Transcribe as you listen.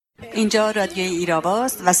اینجا رادیوی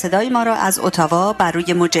ایراواست و صدای ما را از اتاوا بر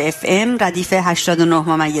روی موج FM ردیف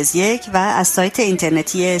 89.1 و از سایت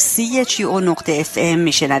اینترنتی chio.fm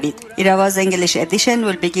میشنوید. Irava's English edition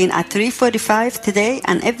will begin at 3:45 today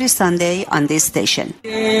and every Sunday on this station.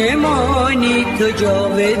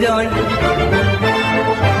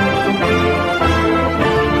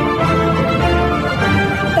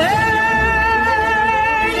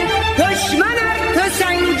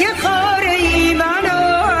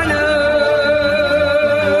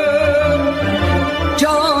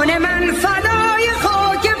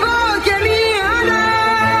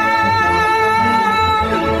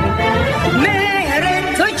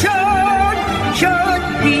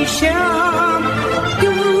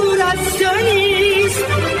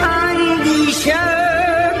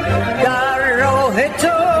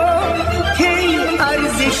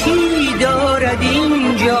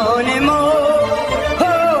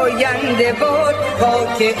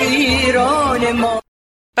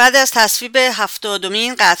 بعد از تصویب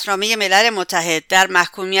 70مین قطعنامه ملل متحد در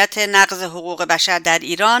محکومیت نقض حقوق بشر در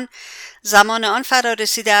ایران، زمان آن فرا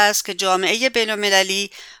رسیده است که جامعه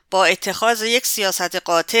بین‌المللی با اتخاذ یک سیاست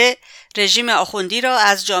قاطع رژیم آخوندی را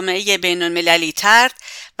از جامعه بین‌المللی طرد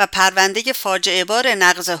و پرونده فاجعه بار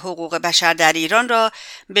نقض حقوق بشر در ایران را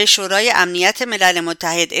به شورای امنیت ملل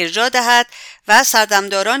متحد ارجاع دهد و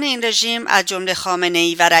سردمداران این رژیم از جمله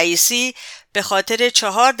خامنه‌ای و رئیسی به خاطر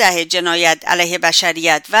 4 دهه جنایت علیه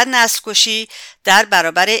بشریت و نسل‌کشی در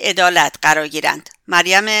برابر عدالت قرار گیرند.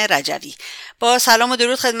 مریم رجوی. با سلام و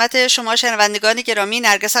درود خدمت شما شنوندگان گرامی،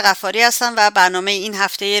 نرگس غفاری هستم و برنامه این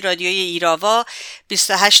هفته رادیوی ایراوا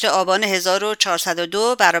 28 آبان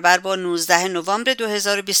 1402 برابر با 19 نوامبر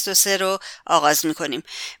 2023 رو آغاز می‌کنیم.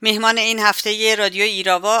 مهمان این هفته رادیوی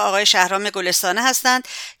ایراوا آقای شهرام گلستانه هستند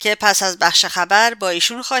که پس از بخش خبر با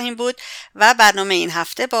ایشون خواهیم بود و برنامه این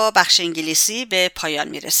هفته با بخش انگلیسی به پایان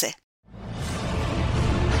میرسه.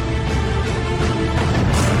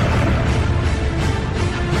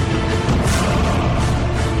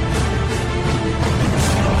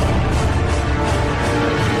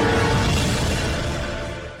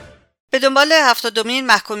 به دنبال 70مین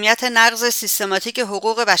محکومیت نقض سیستماتیک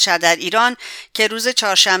حقوق بشر در ایران که روز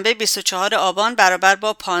چهارشنبه 24 آبان برابر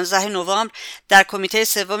با 15 نوامبر در کمیته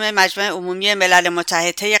سوم مجمع عمومی ملل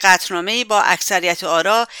متحد طی قطعنامه‌ای با اکثریت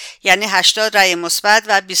آرا یعنی 80 رأی مثبت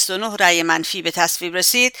و 29 رأی منفی به تصویب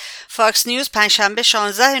رسید، فاکس نیوز پنجشنبه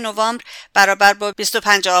 16 نوامبر برابر با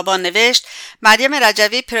 25 آبان نوشت: مریم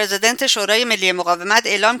رجوی پرزیدنت شورای ملی مقاومت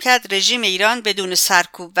اعلام کرد رژیم ایران بدون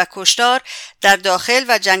سرکوب و کشتار در داخل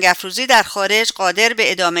و جنگ افروزی در خارج قادر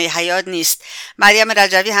به ادامه حیات نیست. مریم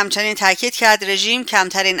رجوی همچنین تاکید کرد رژیم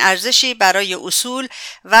کمترین ارزشی برای اصول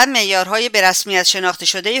و معیارهای به رسمیت شناخته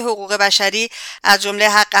شده حقوق بشری از جمله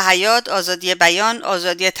حق حیات، آزادی بیان،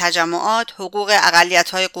 آزادی تجمعات، حقوق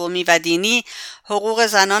اقلیت‌های قومی و دینی، حقوق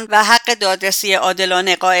زنان و حق دادرسی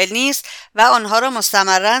عادلانه قائل نیست و آنها را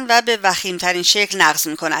مستمراً و به وخیم‌ترین شکل نقض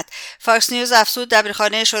می‌کند. فاکس نیوز افزود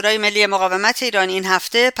دبیرخانه شورای ملی مقاومت ایران این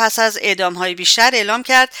هفته پس از اعدام‌های بیشتر اعلام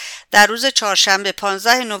کرد در روز چهارشنبه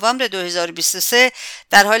 15 نوامبر 2023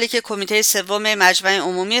 در حالی که کمیته سوم مجمع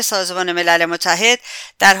عمومی سازمان ملل متحد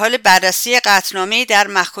در حال بررسی قطعنامه‌ای در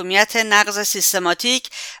محکومیت نقض سیستماتیک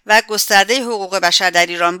و گسترده حقوق بشر در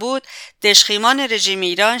ایران بود، دژخیمان رژیم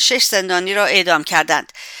ایران 6 زندانی را اعدام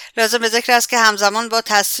کردند. لازم به ذکر است که همزمان با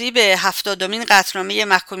تصویب 70مین قطعنامه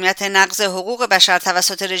محکومیت نقض حقوق بشر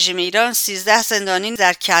توسط رژیم ایران 13 زندانی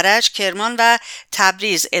در کرج، کرمان و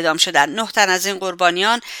تبریز اعدام شدند. 9 تن از این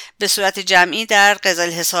قربانیان به صورت جمعی در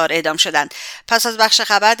قزلحصار اعدام شدند. پس از بخش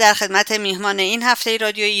خبر در خدمت میهمان این هفته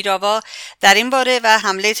رادیو ایراوا در این باره و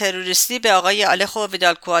حمله تروریستی به آقای آلخو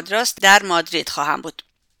ویدال کوادراس در مادرید خواهم بود.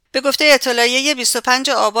 به گفته اطلاعیه 25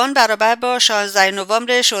 آبان برابر با 16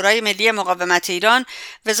 نوامبر شورای ملی مقاومت ایران،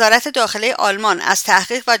 وزارت داخله آلمان از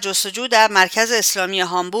تحقیق و جستجو در مرکز اسلامی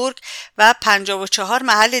هامبورگ و 54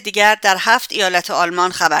 محل دیگر در 7 ایالت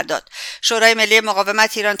آلمان خبر داد. شورای ملی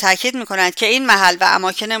مقاومت ایران تاکید می‌کند که این محل و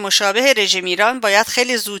اماکن مشابه رژیم ایران باید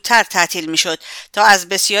خیلی زودتر تعطیل می‌شد تا از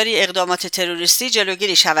بسیاری اقدامات تروریستی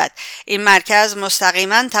جلوگیری شود. این مرکز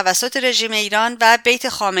مستقیما توسط رژیم ایران و بیت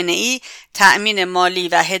خامنه‌ای تأمین مالی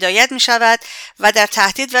و هدایت می شود و در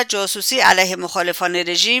تهدید و جاسوسی علیه مخالفان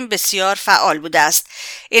رژیم بسیار فعال بوده است.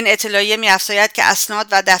 این اطلاعیه می افزاید که اسناد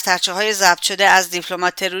و دفترچه‌های ضبط شده از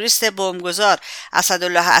دیپلمات تروریست بمبگذار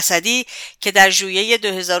اسدالله اسدی که در ژوئیه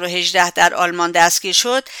 2018 در آلمان دستگیر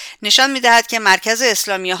شد، نشان می دهد که مرکز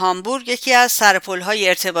اسلامی هامبورگ یکی از سرپل‌های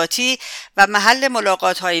ارتباطی و محل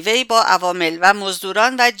ملاقات‌های وی با عوامل و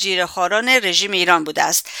مزدوران و جیره‌خواران رژیم ایران بوده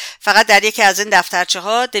است. فقط در یکی از این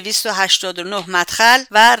دفترچه‌ها 289 مدخل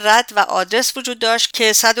و و رد و آدرس وجود داشت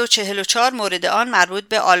که 144 مورد آن مربوط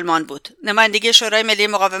به آلمان بود. نمایندگی شورای ملی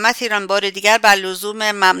مقاومت ایران بار دیگر بر لزوم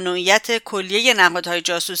ممنوعیت کلیه نهادهای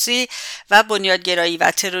جاسوسی و بنیادگرایی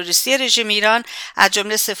و تروریستی رژیم ایران از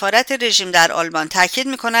جمله سفارت رژیم در آلمان تاکید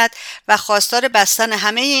می‌کند و خواستار بستن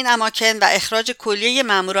همه این اماکن و اخراج کلیه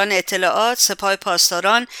ماموران اطلاعات، سپاه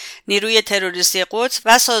پاسداران، نیروی تروریستی قدس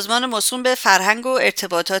و سازمان موسوم به فرهنگ و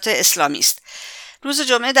ارتباطات اسلامی است. روز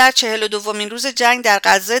جمعه در 42مین روز جنگ در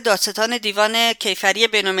غزه دادستان دیوان کیفری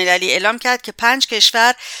بین‌المللی اعلام کرد که 5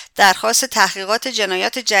 کشور درخواست تحقیقات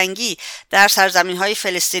جنایات جنگی در سرزمین‌های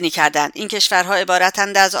فلسطینی کردند. این کشورها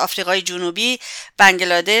عبارتند از آفریقای جنوبی،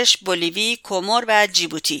 بنگلادش، بولیوی، کومور و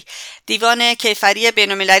جیبوتی. دیوان کیفری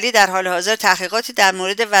بین‌المللی در حال حاضر تحقیقاتی در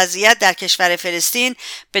مورد وضعیت در کشور فلسطین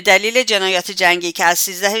به دلیل جنایات جنگی که از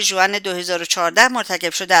 13 ژوئن 2014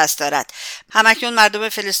 مرتکب شده است دارد. همکنون مردم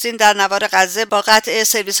فلسطین در نوار غزه با قطع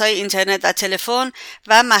سرویس‌های اینترنت و تلفن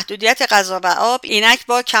و محدودیت غذا و آب اینک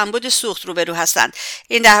با کمبود سوخت روبرو هستند.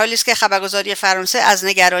 این در حالی است که خبرگزاری فرانسه از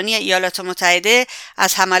نگرانی ایالات متحده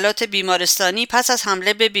از حملات بیمارستانی پس از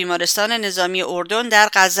حمله به بیمارستان نظامی اردن در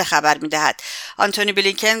غزه خبر می‌دهد. آنتونی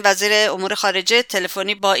بلینکن وزیر امور خارجه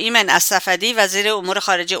تلفنی با ایمن الصفدی وزیر امور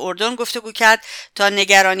خارجه اردن گفتگو کرد تا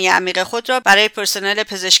نگرانی عمیق خود را برای پرسنل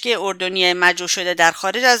پزشکی اردنی مجروح شده در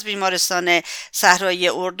خارج از بیمارستان صحرایی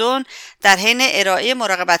اردن در حین ارائه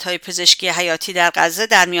مراقبت‌های پزشکی حیاتی در غزه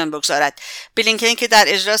در میان بگذارد. بلینکن که در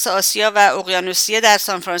اجلاس آسیا و اقیانوسیه در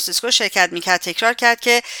سان فرانسیسکو شرکت می‌کرد تکرار کرد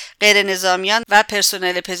که غیر نظامیان و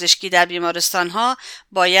پرسنل پزشکی در بیمارستان‌ها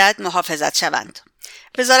باید محافظت شوند.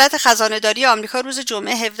 وزارت خزانه‌داری آمریکا روز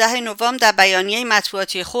جمعه 17 نوامبر در بیانیه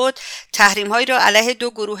مطبوعاتی خود تحریم‌هایی را علیه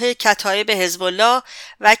 2 گروه کتایب حزب الله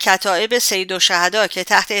و کتایب سید الشهدا که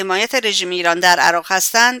تحت حمایت رژیم ایران در عراق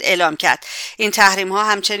هستند اعلام کرد. این تحریم‌ها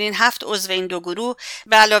همچنین 7 عضو این 2 گروه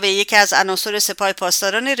به علاوه یکی از عناصر سپاه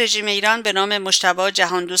پاسداران رژیم ایران به نام مجتبی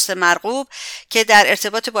جهاندوست مرغوب که در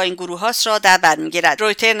ارتباط با این گروه هاست را در بر می‌گیرد.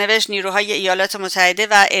 رویتر نوشت نیروهای ایالات متحده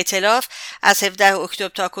و ائتلاف از 17 اکتبر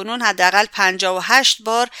تاکنون حداقل 58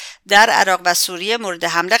 بار در عراق و سوریه مورد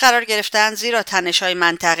حمله قرار گرفتند زیرا تنش‌های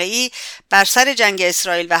منطقه‌ای بر سر جنگ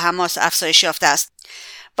اسرائیل و حماس افزایش یافته است.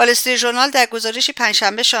 وال استریت ژورنال در گزارشی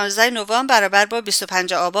پنجشنبه 16 نوامبر برابر با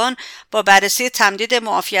 25 آبان با بررسی تمدید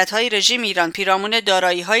معافیت‌های رژیم ایران پیرامون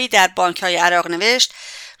دارایی‌هایی در بانک‌های عراق نوشت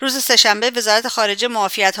روز سه‌شنبه وزارت خارجه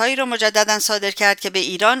معافیت‌هایی را مجدداً صادر کرد که به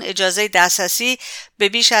ایران اجازه دسترسی به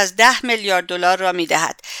بیش از 10 میلیارد دلار را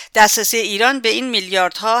می‌دهد. دسترسی ایران به این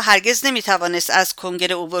میلیاردها هرگز نمی‌توانست از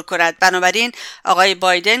کنگره عبور کند. بنابراین آقای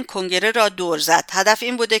بایدن کنگره را دور زد. هدف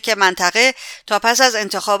این بوده که منطقه تا پس از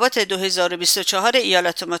انتخابات 2024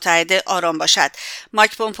 ایالات متحده آرام باشد.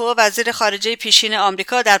 مایک پومپئو وزیر خارجه پیشین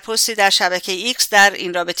آمریکا در پستی در شبکه ایکس در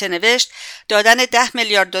این رابطه نوشت دادن 10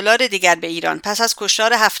 میلیارد دلار دیگر به ایران پس از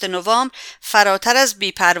کشتار 7 نوامبر فراتر از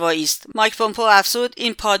بی‌پروایی است. مایک پومپئو افزود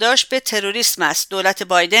این پاداش به تروریسم است. دولت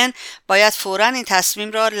بایدن باید فوراً این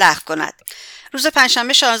تصمیم را لغو کند. روز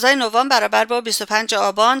پنجشنبه 16 نوامبر برابر با 25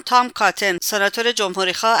 آبان تام کاتن سناتور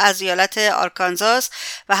جمهوری‌خواه از ایالت آرکانزاس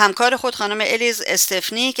و همکار خود خانم الیز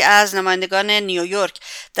استفنیک از نمایندگان نیویورک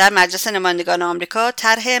در مجلس نمایندگان آمریکا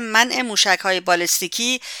طرح منع موشک‌های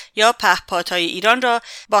بالستیکی یا پهپادهای ایران را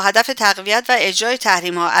با هدف تقویت و اجرای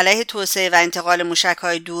تحریم‌ها علیه توسعه و انتقال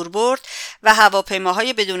موشک‌های دوربرد و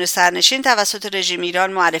هواپیماهای بدون سرنشین توسط رژیم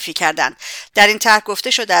ایران معرفی کردند. در این طرح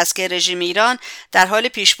گفته شده است که رژیم ایران در حال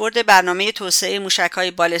پیشبرد برنامه توسعه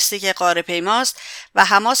موشک‌های بالستیک قاره‌پیماست و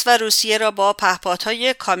حماس و روسیه را با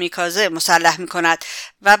پهپادهای کامیکازه مسلح می‌کند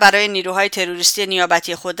و برای نیروهای تروریستی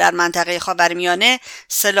نیابتی خود در منطقه خاورمیانه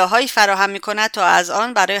سلاح‌هایی فراهم می‌کند تا از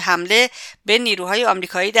آن برای حمله به نیروهای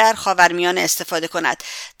آمریکایی در خاورمیانه استفاده کند.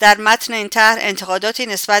 در متن این طرح انتقاداتی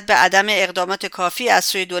نسبت به عدم اقدامات کافی از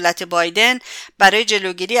سوی دولت بایدن برای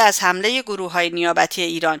جلوگیری از حمله گروه‌های نیابتی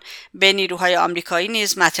ایران به نیروهای آمریکایی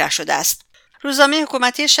نیز مطرح شده است. روزنامه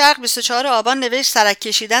حکومتی شرق 24 آبان نوشت سرک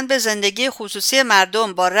کشیدن به زندگی خصوصی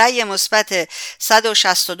مردم با رأی مثبت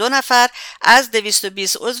 162 نفر از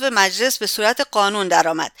 220 عضو مجلس به صورت قانون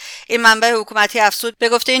درآمد. این منبع حکومتی افزود به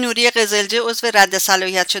گفته نوری قزلجه عضو رد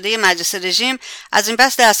صلاحیت شده مجلس رژیم از این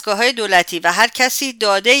پس دستگاه‌های دولتی و هر کسی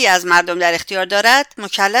داده‌ای از مردم در اختیار دارد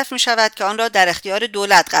مکلف می‌شود که آن را در اختیار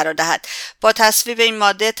دولت قرار دهد. با تصویب این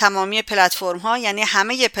ماده تمامی پلتفرم‌ها یعنی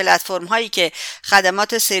همه پلتفرم‌هایی که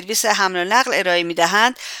خدمات سرویس حمل و نقل ارائه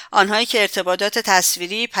می‌دهند، آنهایی که ارتباطات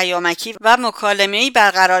تصویری، پیامکی و مکالمه‌ای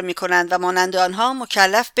برقرار می‌کنند و مانند آنها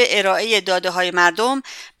مکلف به ارائه داده‌های مردم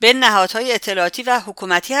به نهادهای اطلاعاتی و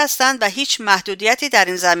حکومتی هستند و هیچ محدودیتی در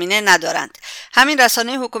این زمینه ندارند. همین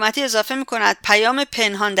رسانه حکومتی اضافه می‌کند پیام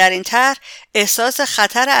پنهان در این طرح احساس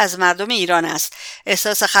خطر از مردم ایران است.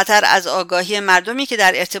 احساس خطر از آگاهی مردمی که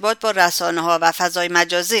در ارتباط با رسانه‌ها و فضای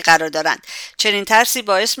مجازی قرار دارند. چنین ترسی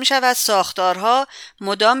باعث می‌شود ساختارها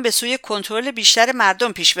مدام به سوی کنترل بیشتر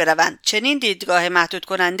مردم پیش بروند. چنین دیدگاه محدود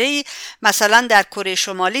کننده‌ای مثلا در کره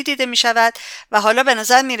شمالی دیده می‌شود و حالا به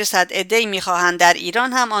نظر می‌رسد عده‌ای می‌خواهند در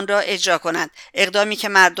ایران هم آن را اجرا کنند. اقدامی که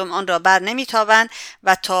مردم آن را بر نمی‌تابند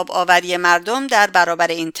و تاب آوری مردم در برابر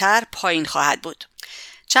این طرح پایین خواهد بود.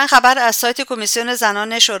 چند خبر از سایت کمیسیون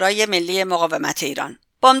زنان شورای ملی مقاومت ایران.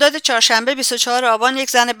 بامداد چهارشنبه 24 آبان یک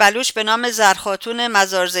زن بلوچ به نام زرخاتون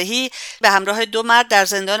مزارزهی به همراه 2 مرد در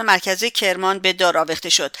زندان مرکزی کرمان به دار آویخته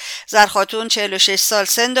شد. زرخاتون 46 سال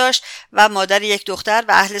سن داشت و مادر یک دختر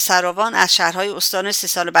و اهل سراوان از شهرهای استان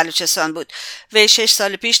سیستان بلوچستان بود. وی 6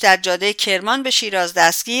 سال پیش در جاده کرمان به شیراز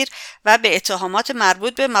دستگیر و به اتهامات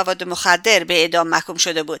مربوط به مواد مخدر به اعدام محکوم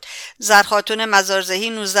شده بود. زرخاتون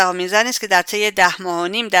مزارزهی 19مین زنی است که در طی 10 ماه و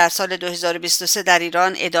نیم در سال 2023 در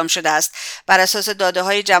ایران اعدام شده است. بر اساس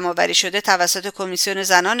داده‌های جمع‌آوری شده توسط کمیسیون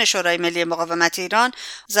زنان شورای ملی مقاومت ایران،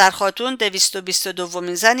 زرخاتون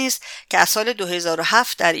 222مین زنی است که از سال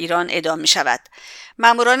 2007 در ایران اعدام می‌شود.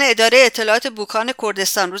 ماموران اداره اطلاعات بوکان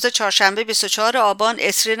کردستان روز چهارشنبه 24 آبان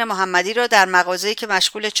اسرین محمدی را در مغازه‌ای که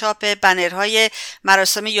مشغول چاپ بنرهای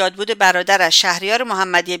مراسم یادبود برادرش شهریار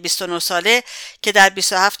محمدی 29 ساله که در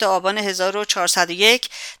 27 آبان 1401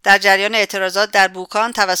 در جریان اعتراضات در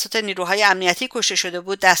بوکان توسط نیروهای امنیتی کشته شده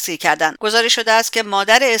بود دستگیر کردند. گزارش شده است که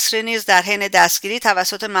مادر اسرین نیز در حین دستگیری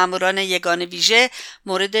توسط ماموران یگان ویژه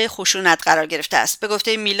مورد خشونت قرار گرفته است. به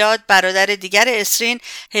گفته میلاد برادر دیگر اسرین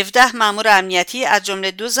 17 مامور امنیتی از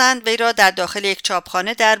جمله 2 زن وی را در داخل یک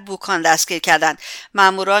چاپخانه در بوکان دستگیر کردند.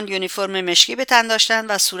 ماموران یونیفرم مشکی به تن داشتند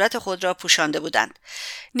و صورت خود را پوشانده بودند.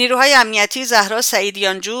 نیروهای امنیتی زهرا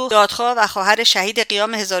سعیدیانجو دادخواه و خواهر شهید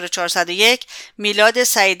قیام 1401 میلاد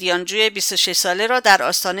سعیدیانجوی 26 ساله را در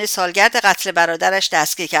آستانه سالگرد قتل برادرش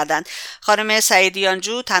دستگیر کردند. خانم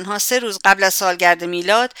سعیدیانجو تنها 3 روز قبل از سالگرد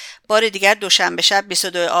میلاد بار دیگر دوشنبه شب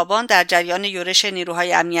 22 آبان در جریان یورش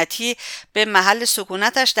نیروهای امنیتی به محل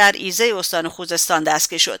سکونتش در ایزه استان خوزستان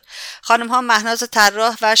دستگیر شد. خانم‌ها مهناز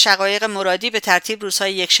طراح و شقایق مرادی به ترتیب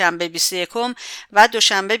روزهای یکشنبه 21 و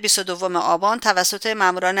دوشنبه 22 آبان توسط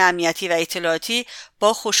ماموران امنیتی و اطلاعاتی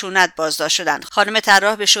با خشونت بازداشت شدند. خانم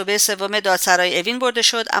طراح به شعبه سوم دادسرای اوین برده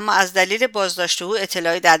شد اما از دلیل بازداشت او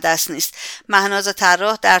اطلاعی در دست نیست. مهناز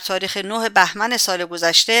طراح در تاریخ 9 بهمن سال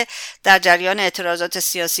گذشته در جریان اعتراضات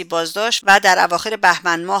سیاسی بازداشت و در اواخر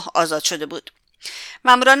بهمن ماه آزاد شده بود.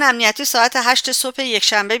 ماموران امنیتی ساعت 8 صبح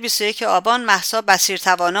یکشنبه 21 آبان مهسا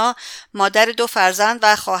بصیرتوانا مادر 2 فرزند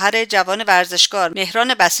و خواهر جوان ورزشکار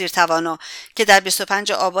مهران بصیرتوانا که در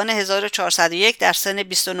 25 آبان 1401 در سن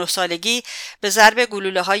 29 سالگی به ضرب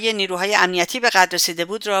گلوله‌های نیروهای امنیتی به قتل رسیده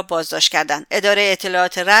بود را بازداشت کردند. اداره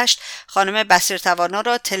اطلاعات رشت خانم بصیرتوانا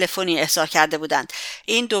را تلفنی احضار کرده بودند.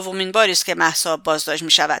 این دومین باری است که مهسا بازداشت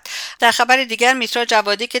می‌شود. در خبر دیگر میترا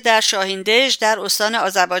جوادی که در شاهیندژ در استان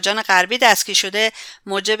آذربایجان غربی دستگیر شده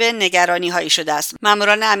موجب نگرانی‌هایی شده است.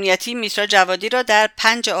 ماموران امنیتی میترا جوادی را در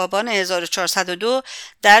 5 آبان 1402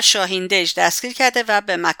 در شاهیندژ دستگیر کرده و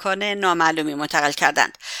به مکان نامعلومی منتقل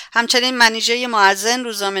کردند. همچنین منیژه معزن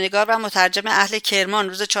روزنامه‌نگار و مترجم اهل کرمان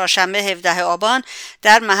روز چهارشنبه 17 آبان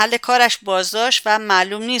در محل کارش بازداشت و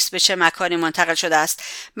معلوم نیست به چه مکانی منتقل شده است.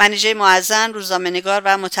 منیژه معزن روزنامه‌نگار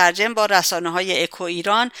و مترجم با رسانه‌های اکو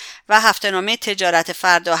ایران و هفته‌نامه تجارت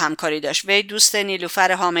فردا همکاری داشت. وی دوست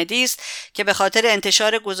نیلوفر حامدی است که به خاطر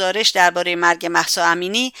انتشار گزارش درباره مرگ مهسا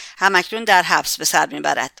امینی همکنون در حبس به سر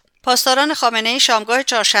میبرد. پاسداران خامنه‌ای شامگاه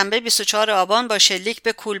چهارشنبه 24 آبان با شلیک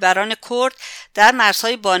به کولبران کرد در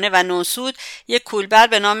مرزهای بانه و نوسود یک کولبر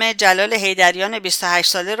به نام جلال حیدریان 28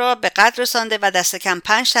 ساله را به قتل رسانده و دست کم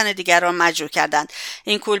 5 تن دیگر را مجروح کردند.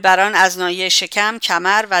 این کولبران از ناحیه شکم،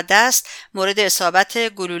 کمر و دست مورد اصابت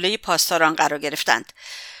گلوله پاسداران قرار گرفتند.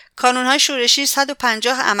 کانون‌های شورشی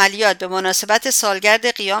 150 عملیات به مناسبت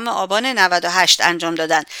سالگرد قیام آبان 98 انجام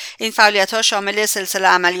دادند. این فعالیت‌ها شامل سلسله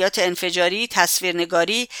عملیات انفجاری،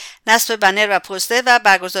 تصویرنگاری، نصب بنر و پوستر و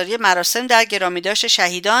برگزاری مراسم در گرامیداشت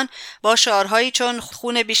شهیدان با شعارهایی چون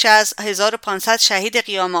خون بیش از 1500 شهید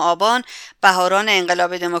قیام آبان، بهاران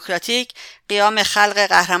انقلاب دموکراتیک، قیام خلق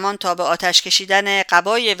قهرمان تا به آتش کشیدن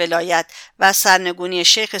قبای ولایت و سرنگونی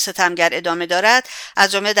شیخ ستمگر ادامه دارد،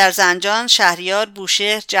 از جمله در زنجان، شهریار،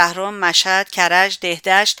 بوشهر، شهرم، مشهد، کرج،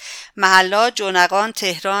 دهدشت، محلات، جونقان،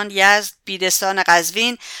 تهران، یزد، بیدستان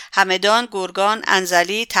قزوین، همدان، گرگان،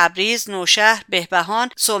 انزلی، تبریز، نوشهر، بهبهان،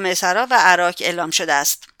 صومعه و عراق اعلام شده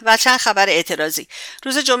است. و چند خبر اعتراضی.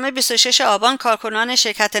 روز جمعه 26 آبان کارکنان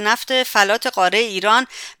شرکت نفت فلات قاره ایران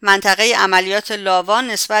منطقه عملیات لاوان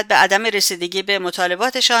نسبت به عدم رسیدگی به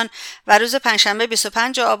مطالباتشان و روز پنجشنبه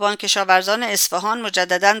 25 آبان کشاورزان اصفهان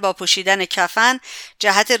مجدداً با پوشیدن کفن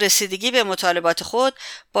جهت رسیدگی به مطالبات خود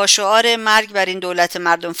با شعار مرگ بر این دولت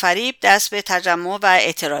مردم فریب دست به تجمع و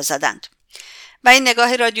اعتراض زدند. و این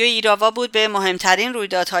نگاه رادیوی ایراوا بود به مهمترین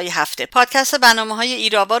رویدادهای هفته. پادکست برنامه‌های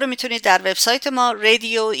ایراوا رو میتونید در وبسایت ما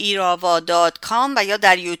radioirava.com و یا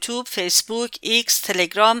در یوتیوب، فیسبوک، ایکس،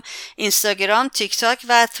 تلگرام، اینستاگرام، تیک تاک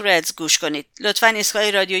و ثردز گوش کنید. لطفاً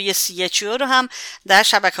ایستگاه رادیویی CHO رو هم در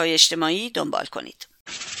شبکه‌های اجتماعی دنبال کنید.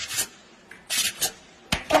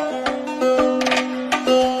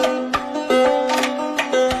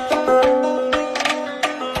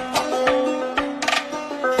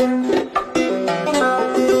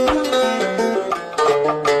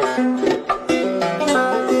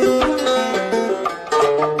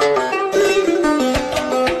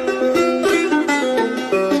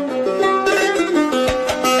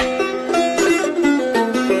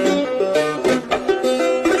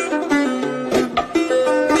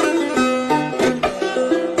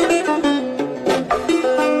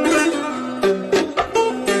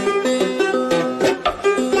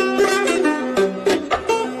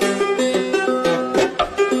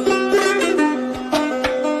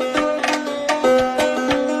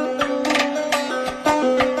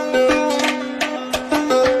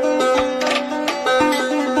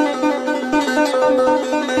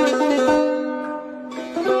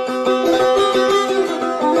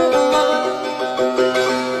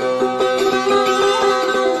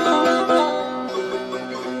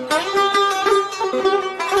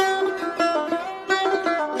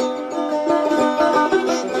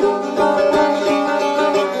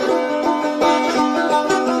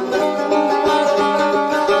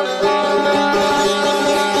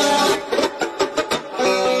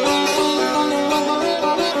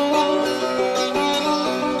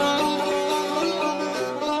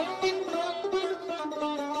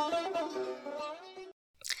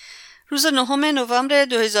 روز 9 نوامبر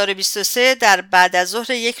 2023 در بعد از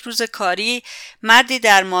ظهر یک روز کاری مردی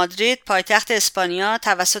در مادرید پایتخت اسپانیا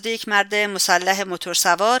توسط یک مرد مسلح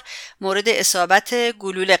موتورسوار مورد اصابت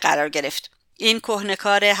گلوله قرار گرفت. این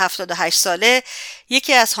کهنه‌کار 78 ساله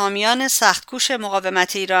یکی از حامیان سخت‌کوش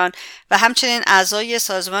مقاومت ایران و همچنین اعضای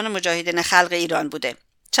سازمان مجاهدین خلق ایران بوده.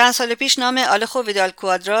 چند سال پیش نام آلخو ویدال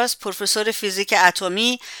کوادراس، پروفسور فیزیک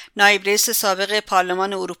اتمی، نایب رئیس سابق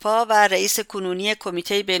پارلمان اروپا و رئیس کنونی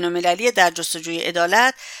کمیته بین‌المللی در جستجوی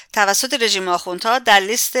عدالت توسط رژیم آخوندها در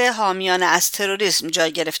لیست حامیان از تروریسم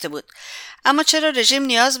جای گرفته بود. اما چرا رژیم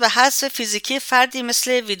نیاز به حذف فیزیکی فردی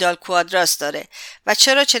مثل ویدال کوادراس داره و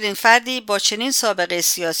چرا چنین فردی با چنین سابقه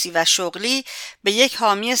سیاسی و شغلی به یک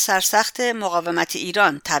حامی سرسخت مقاومت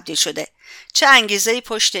ایران تبدیل شده؟ چه انگیزه‌ای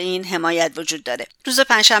پشت این حمایت وجود داره؟ روز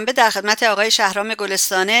پنجشنبه در خدمت آقای شهرام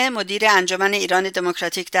گلستانه مدیر انجمن ایران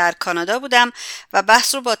دموکراتیک در کانادا بودم و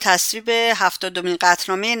بحث رو با تصویب 70مین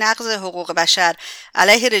قطعنامه نقض حقوق بشر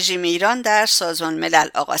علیه رژیم ایران در سازمان ملل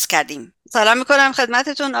آغاز کردیم. سلام میکنم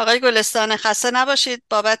خدمتتون آقای گلستانه، خسته نباشید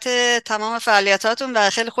بابت تمام فعالیتاتون و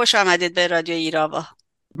خیلی خوش آمدید به رادیو ایراوا.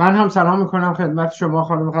 من هم سلام میکنم خدمت شما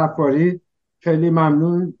خانم غفاری، خیلی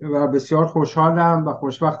ممنون و بسیار خوشحالم و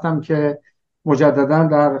خوشبختم که مجددا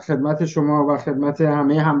در خدمت شما و خدمت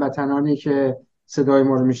همه هموطنانی که صدای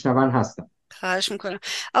ما رو میشنون هستم. خواهش میکنم.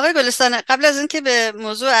 آقای گلستانه، قبل از اینکه به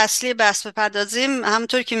موضوع اصلی بحث بپردازیم،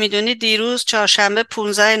 همونطور که میدونید دیروز چهارشنبه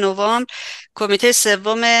 15 نوامبر کمیته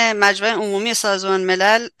سوم مجمع عمومی سازمان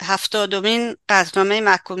ملل 70مین قطعنامه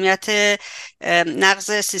محکومیت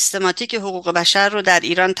نقض سیستماتیک حقوق بشر رو در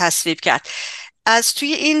ایران تصویب کرد. از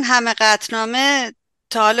توی این همه قطعنامه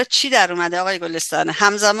تا حالا چی در اومده آقای گلستانه؟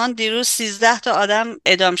 همزمان دیروز 13 تا آدم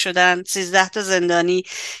اعدام شدن، 13 تا زندانی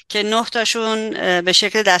که 9 تاشون به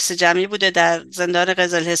شکل دست جمعی بوده در زندان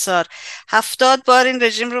قزلحصار. 70 بار این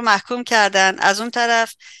رژیم رو محکوم کردن. از اون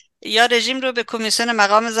طرف یا رژیم رو به کمیسیون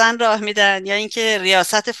مقام زن راه میدن یا اینکه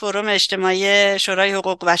ریاست فروم اجتماعی شورای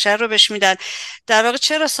حقوق بشر رو بهش میدن. در واقع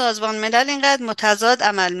چرا سازمان ملل اینقدر متضاد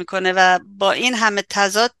عمل میکنه و با این همه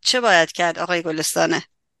تضاد چه باید کرد آقای گلستانه؟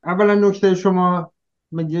 اولا نکته شما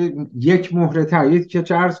یک مهر تایید که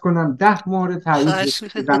چه عرض کنم 10 مهر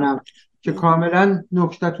تایید بزنم که کاملا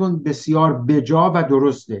نکتتون بسیار بجا و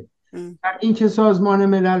درسته. در این که سازمان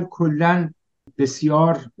ملل کلن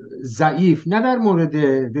بسیار ضعیف، نه در مورد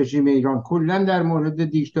رژیم ایران، کلن در مورد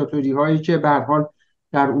دیکتاتوری هایی که به هر حال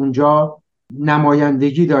در اونجا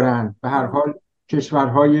نمایندگی دارن، به هر حال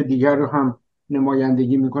کشورهای دیگر رو هم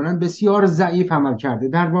نمایندگی میکنن، بسیار ضعیف عمل کرده.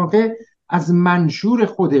 در واقع از منشور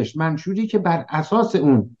خودش، منشوری که بر اساس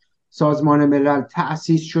اون سازمان ملل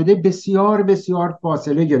تأسیس شده، بسیار بسیار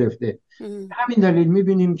فاصله گرفته. همین دلیل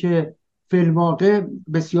میبینیم که فی الواقع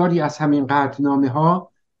بسیاری از همین قطعنامه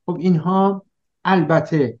ها، خب اینها،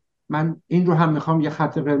 البته من این رو هم میخوام یه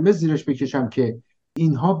خط قرمز زیرش بکشم که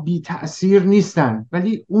اینها بی تأثیر نیستن،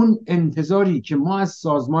 ولی اون انتظاری که ما از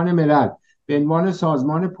سازمان ملل به عنوان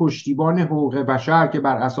سازمان پشتیبان حقوق بشر که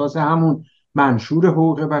بر اساس همون منشور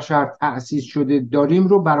حقوق بشر تأسیس شده داریم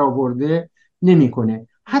رو برآورده نمیکنه.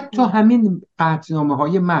 حتی همین قطعنامه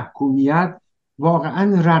های محکومیت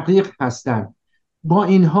واقعا رقیق هستند. با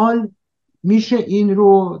این حال میشه این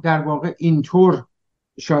رو در واقع اینطور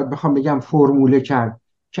شاید بخوام بگم فرموله کرد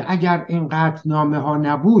که اگر این قطعنامه ها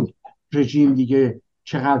نبود، رژیم دیگه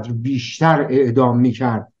چقدر بیشتر اعدام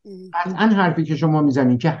میکرد. قطعا حرفی که شما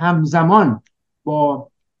میزنید که همزمان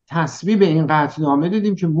با تصویب این قطعنامه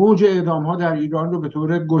دیدیم که موج اعدام ها در ایران رو به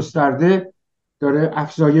طور گسترده داره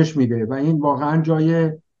افزایش میده و این واقعا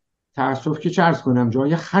جای تأسف که چه عرض کنم،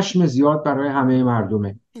 جای خشم زیاد برای همه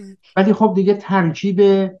مردمه. ولی خب دیگه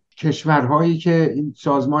ترکیب کشورهایی که این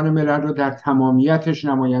سازمان ملل رو در تمامیتش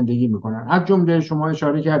نمایندگی میکنن، از جمله شما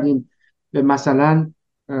اشاره کردین به مثلا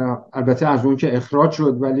البته از اون که اخراج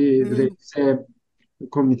شد، ولی رئیس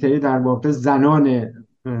کمیته در واقع زنان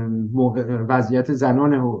وضعیت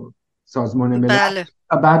زنان سازمان ملل، بله.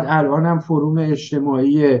 و بعد الان هم فروم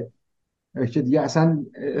اجتماعی که دیگه اصلا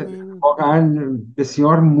واقعا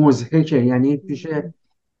بسیار مضحکه. یعنی پیش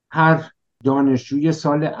هر دانشجوی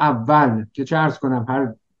سال اول که چه عرض کنم،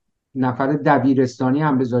 هر نفر دبیرستانی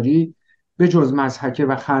هم بذاری، به جز مضحکه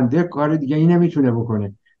و خنده کار دیگه ای نمیتونه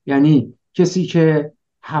بکنه. یعنی کسی که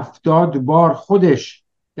 70 بار خودش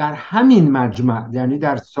در همین مجمع، یعنی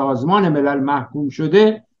در سازمان ملل محکوم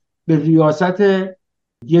شده به ریاست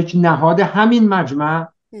یک نهاد همین مجمع،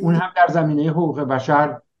 اون هم در زمینه حقوق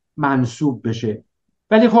بشر منصوب بشه.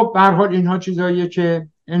 ولی خب به هر حال اینها چیزاییه که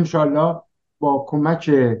انشالله با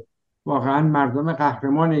کمک واقعا مردم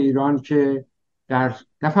قهرمان ایران که در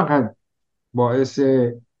نه فقط باعث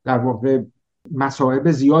در واقع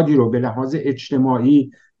مصائب زیادی رو به لحاظ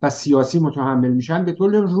اجتماعی و سیاسی متحمل میشن، به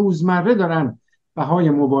طور روزمره دارن بهای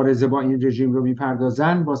مبارزه با این رژیم رو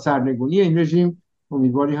میپردازن. با سرنگونی این رژیم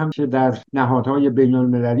امیدواری هم که در نهادهای بین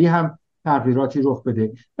المللی هم تغییراتی رخ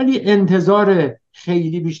بده. ولی انتظار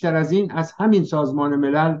خیلی بیشتر از این از همین سازمان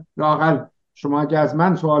ملل، لااقل شما اگه از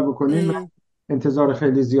من سوال بکنین، من انتظار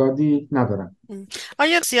خیلی زیادی ندارم.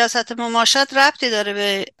 آیا سیاست مماشات ربطی داره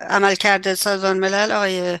به عملکرد سازمان ملل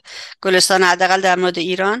آقای گلستان، حداقل در مورد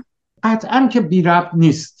ایران؟ قطعا که بی ربط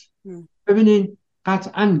نیست. ببینید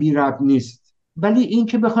قطعا بی ربط نیست، ولی این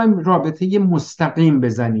که بخوایم رابطه مستقیم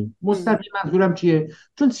بزنیم، مستقیم منظورم چیه؟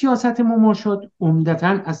 چون سیاست مماشات عمدتاً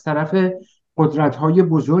از طرف قدرت‌های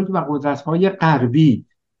بزرگ و قدرت‌های غربی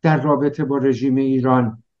در رابطه با رژیم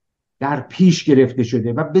ایران در پیش گرفته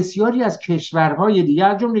شده و بسیاری از کشورهای دیگر،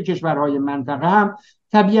 از جمله کشورهای منطقه هم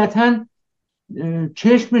طبیعتاً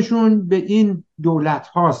چشمشون به این دولت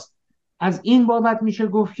هاست. از این بابت میشه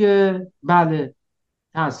گفت که بله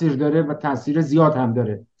تأثیر داره و تأثیر زیاد هم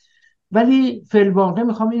داره. ولی فی الواقع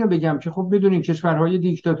میخوام اینو بگم که خب بدونین کشورهای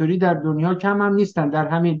دیکتاتوری در دنیا کم هم نیستن. در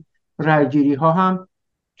همین رأیگیری ها هم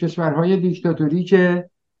کشورهای دیکتاتوری که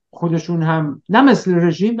خودشون هم نه مثل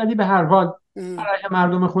رژیم ولی به هر حال برای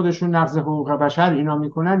مردم خودشون نقض حقوق بشر اینا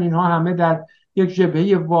میکنن، اینها همه در یک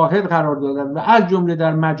جبهه واحد قرار دادن و از جمله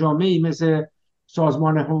در مجامعی مثل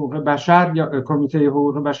سازمان حقوق بشر یا کمیته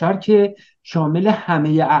حقوق بشر که شامل همه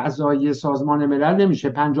اعضای سازمان ملل نمیشه،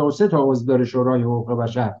 53 تا عضو داره شورای حقوق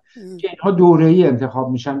بشر که اینها دوره‌ای انتخاب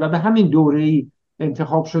میشن و به همین دوره‌ای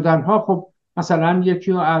انتخاب شدنها خب مثلا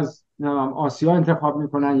یکی از آسیا انتخاب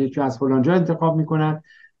میکنن، یکی از فلانجا انتخاب میکنن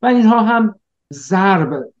و اینها هم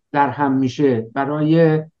ضرب در هم میشه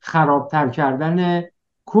برای خرابتر کردن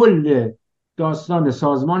کل داستان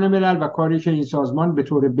سازمان ملل و کاری که این سازمان به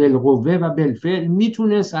طور بالقوه و بالفعل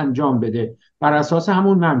میتونست انجام بده بر اساس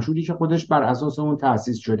همون منشوری که خودش بر اساس اون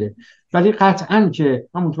تأسیس شده. ولی قطعاً که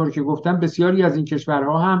همونطور که گفتم بسیاری از این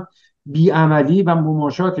کشورها هم بیعملی و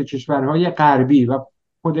مماشات کشورهای غربی و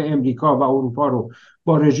خود امریکا و اروپا رو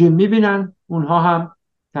با رژیم میبینن، اونها هم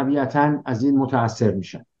طبیعتاً از این متأثر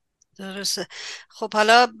میشن. درسته. خب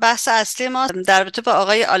حالا بحث اصلی ما در رابطه با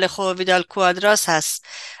آقای آلخو ویدال کوادراس هست.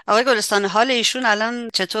 آقای گلستان، حال ایشون الان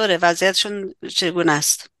چطوره؟ وضعیتشون چگونه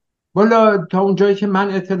است؟ والا تا اونجایی که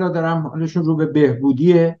من اطلاع دارم حالشون رو به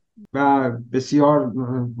بهبودیه و بسیار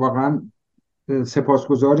واقعا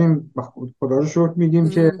سپاسگزاریم و خدا رو شکر میگیم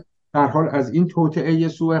که در حال از این توطئه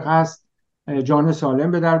سوء قصد جان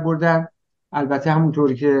سالم به در بردن. البته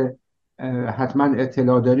همونطور که حتما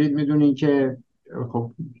اطلاع دارید میدونین که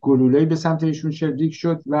خب گلوله‌ای به سمت ایشون شلیک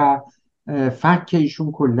شد و فک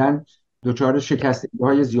ایشون کلا دچار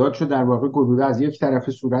شکستگی‌های زیاد شد. در واقع گلوله از یک طرف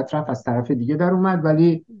صورت رفت، از طرف دیگه در اومد،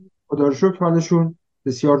 ولی خدا رو شکر حالشون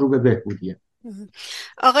بسیار رو به بهبودیه.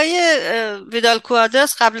 آقای ویدال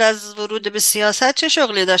کوادراس قبل از ورود به سیاست چه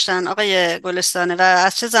شغلی داشتن آقای گلستانه و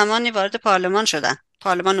از چه زمانی وارد پارلمان شدن،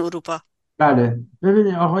 پارلمان اروپا؟ بله،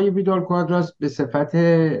 ببینید آقای ویدال کوادراس به صفت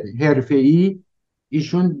حرفه‌ای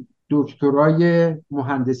ایشون دکترای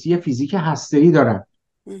مهندسی فیزیک هسته‌ای دارن.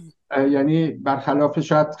 یعنی برخلاف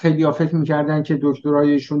شاید خیلی ها فکر میکردن که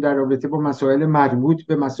دکترای ایشون در رابطه با مسائل مربوط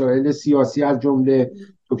به مسائل سیاسی از جمله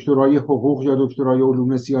دکترای حقوق یا دکترای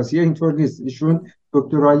علوم سیاسی، اینطور نیست. ایشون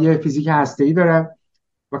دکترای فیزیک هسته‌ای دارن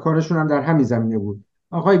و کارشون هم در همین زمینه بود.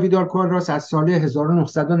 آقای ویدال کوادراس از سال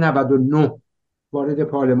 1999 وارد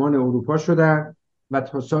پارلمان اروپا شدن و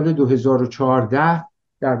تا سال 2014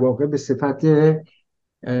 در واقع به صفت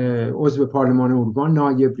عضو پارلمان اروپا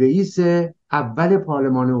نایب رئیس اول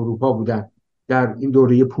پارلمان اروپا بودن در این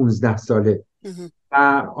دوره 15 ساله و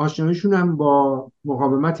آشناییشون هم با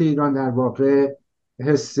مقاومت ایران در واقع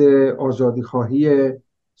حس آزادی خواهی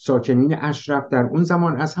ساکنین اشرف در اون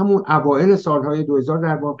زمان از همون اوائل سالهای 2000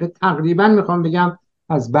 در واقع تقریبا میخوام بگم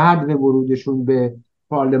از بعد ورودشون به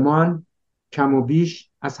پارلمان کم و بیش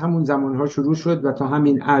از همون زمانها شروع شد و تا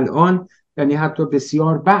همین الان، یعنی حتی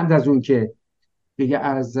بسیار بعد از اون که دیگه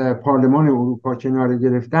از پارلمان اروپا کنار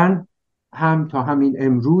گرفتن، هم تا همین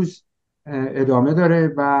امروز ادامه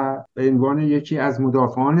داره و به عنوان یکی از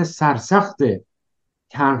مدافعان سرسخت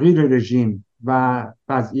تغییر رژیم و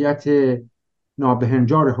وضعیت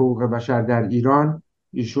نابهنجار حقوق بشر در ایران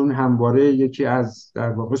ایشون همواره یکی از در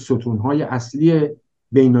واقع ستونهای اصلی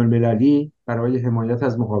بین المللی برای حمایت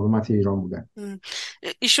از مقاومت ایران بودن.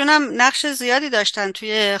 ایشون هم نقش زیادی داشتن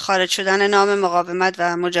توی خارج شدن نام مقاومت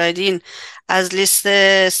و مجاهدین از لیست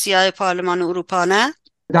سیاه پارلمان اروپا، نه؟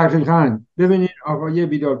 دقیقاً. ببینید آقای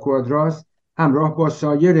ویدال کوادراس همراه با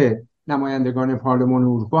سایر نمایندگان پارلمان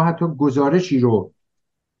اروپا حتی گزارشی رو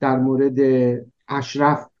در مورد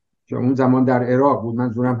اشرف که اون زمان در عراق بود،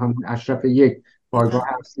 منظورم همون اشرف یک، پایگاه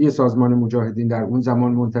اصلی سازمان مجاهدین، در اون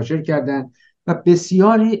زمان منتشر کردند و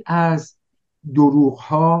بسیاری از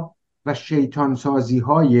دروغ‌ها و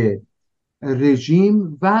شیطانسازی‌های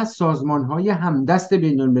رژیم و سازمان‌های همدست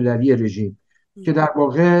بین‌المللی رژیم که در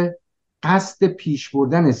واقع قصد پیش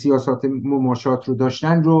بردن سیاست مماشات رو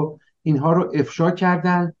داشتن رو اینها رو افشا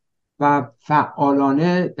کردن و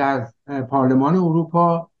فعالانه در پارلمان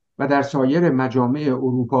اروپا و در سایر مجامع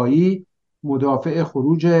اروپایی مدافع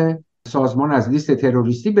خروج سازمان از لیست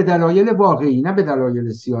تروریستی به دلایل واقعی نه به دلایل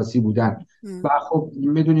سیاسی بودن. و خب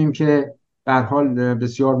میدونیم که به هر حال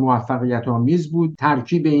بسیار موفقیت آمیز بود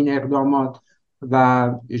ترکیب این اقدامات و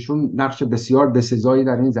ایشون نقش بسیار بسزایی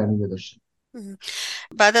در این زمینه داشت.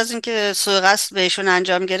 بعد از اینکه سوء قصد بهشون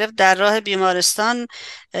انجام گرفت در راه بیمارستان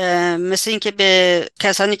مثل اینکه به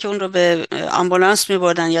کسانی که اون رو به آمبولانس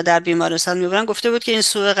میبردن یا در بیمارستان میبردن گفته بود که این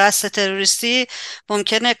سوء قصد تروریستی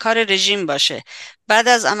ممکنه کار رژیم باشه. بعد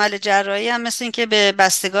از عمل جراحی هم مثل اینکه به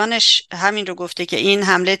بستگانش همین رو گفته که این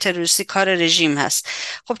حمله تروریستی کار رژیم هست.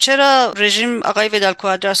 خب چرا رژیم آقای ویدال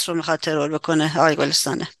کوادراس رو میخواد ترور بکنه آقای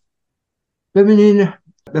گلستانه؟ ببینین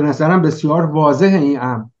به نظرم بسیار واضحه این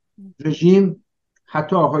امر. رژیم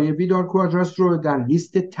حتی آقای ویدال کوادراس رو در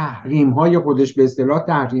لیست تحریم‌های خودش، به اصطلاح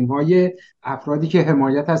تحریم‌های افرادی که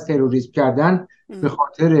حمایت از تروریسم کردن، به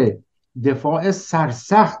خاطر دفاع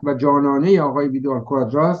سرسخت و جانانه آقای ویدال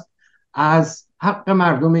کوادراس از حق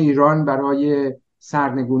مردم ایران برای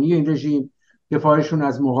سرنگونی این رژیم، دفاعشون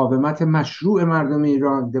از مقاومت مشروع مردم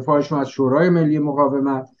ایران، دفاعشون از شورای ملی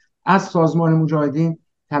مقاومت، از سازمان مجاهدین،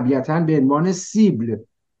 طبیعتاً به عنوان سیبل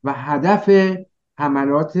و هدف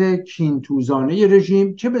حملات کینتوزانه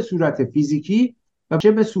رژیم، چه به صورت فیزیکی و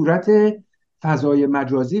چه به صورت فضای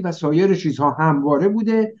مجازی و سایر چیزها همواره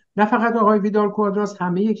بوده. نه فقط آقای ویدال کوادراس،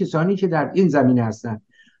 همه کسانی که در این زمینه هستند.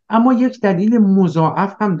 اما یک دلیل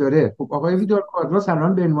مضاعف هم داره. خب آقای ویدال کوادراس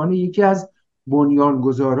الان به عنوان یکی از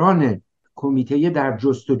بنیانگذاران کمیته در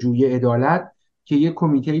جستجوی عدالت که یک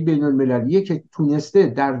کمیته بین المللیه که تونسته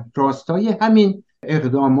در راستای همین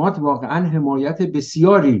اقدامات واقعا حمایت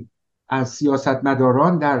بسیاری از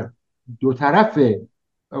سیاستمداران در دو طرف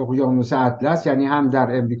اقیانوس اطلس، یعنی هم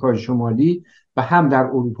در امریکای شمالی و هم در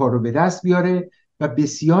اروپا، رو به دست بیاره و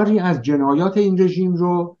بسیاری از جنایات این رژیم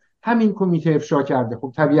رو همین کمیته افشا کرده.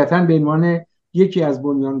 خب طبیعتاً به عنوان یکی از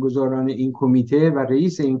بنیانگذاران این کمیته و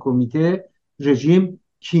رئیس این کمیته، رژیم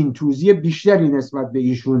کینتوزی بیشتری نسبت به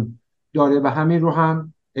ایشون داره و همین رو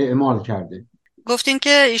هم اعمال کرده. گفتین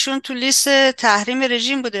که ایشون تو لیست تحریم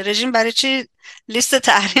رژیم بوده. رژیم برای چی لیست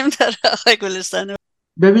تحریم داره آقای گلستان؟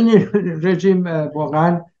 ببینید رژیم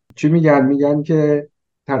واقعا چی میگن که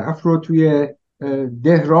طرف رو توی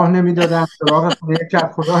ده راه نمیدادن، سراغ خونه یک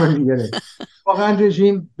کت خدا رو میگرفت. واقعا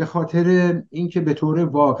رژیم به خاطر اینکه به طور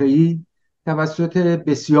واقعی توسط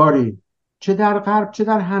بسیاری، چه در غرب چه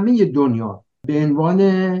در همه دنیا، به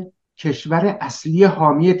عنوان کشور اصلی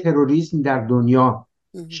حامی تروریسم در دنیا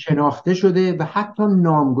شناخته شده و حتی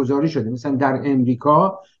نامگذاری شده، مثلا در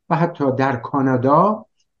امریکا و حتی در کانادا.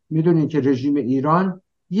 میدونید که رژیم ایران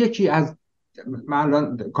یکی از، من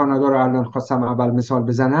الان کانادا رو الان خواستم اول مثال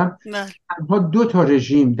بزنم، بله. تنها دو تا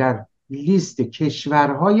رژیم در لیست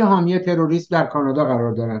کشورهای حامی تروریسم در کانادا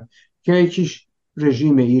قرار دارن که یکیش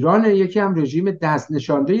رژیم ایرانه، یکی هم رژیم دست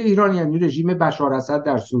نشانده ایران، یعنی رژیم بشار اسد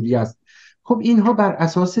در سوریه است. خب اینها بر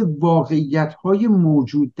اساس واقعیت‌های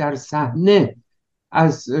موجود در صحنه،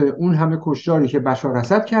 از اون همه کشتاری که بشار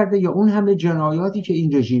اسد کرده یا اون همه جنایاتی که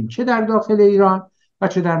این رژیم چه در داخل ایران و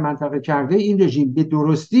چه در منطقه کرده، این رژیم به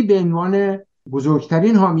درستی به عنوان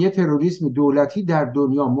بزرگترین حامی تروریسم دولتی در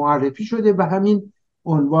دنیا معرفی شده و همین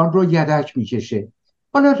عنوان رو یدک میکشه.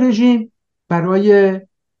 حالا رژیم برای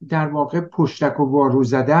در واقع پشتک و وارو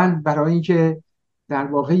زدن، برای اینکه در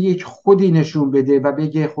واقع یک خودی نشون بده و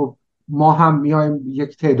بگه خب ما هم میایم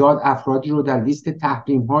یک تعداد افرادی رو در لیست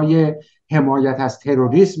تحریم های حمایت از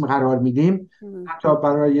تروریسم قرار میدیم. حتی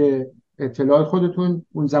برای اطلاع خودتون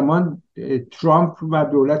اون زمان ترامپ و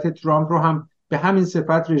دولت ترامپ رو هم به همین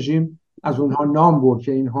صفت رژیم از اونها نام برد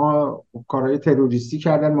که اینها کارهای تروریستی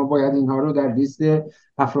کردن، ما باید اینها رو در لیست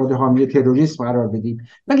افراد حامی تروریسم قرار بدیم.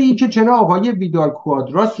 ولی اینکه چرا آقای ویدال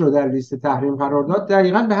کوادراس رو در لیست تحریم قرار داد،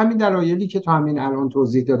 دقیقاً به همین دلایلی که تا همین الان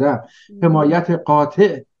توضیح دادم. حمایت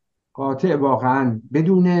قاطع واقعاً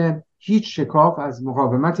بدون هیچ شکاف از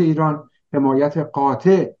مقاومت ایران، حمایت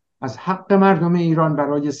قاطع از حق مردم ایران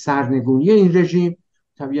برای سرنگونی این رژیم.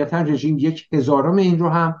 طبیعتا رژیم 1/1000 این رو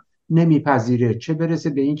هم نمیپذیره، چه برسه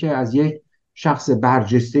به اینکه از یک شخص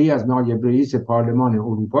برجسته‌ای از نایب رئیس پارلمان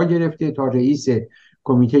اروپا گرفته تا رئیس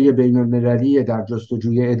کمیته بین المللی در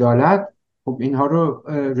جستجوی عدالت. خب اینها رو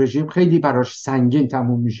رژیم خیلی براش سنگین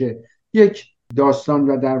تموم میشه. یک داستان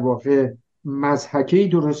و در واقع مضحکه‌ای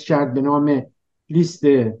درست کرد به نام لیست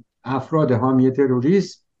افراد حامی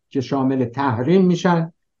تروریسم که شامل تحریم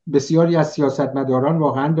میشن. بسیاری از سیاستمداران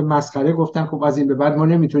واقعا به مسخره گفتن خب از این به بعد ما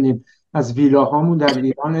نمیتونیم از ویلاهامون در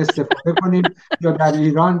ایران استفاده کنیم یا در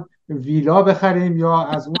ایران ویلا بخریم یا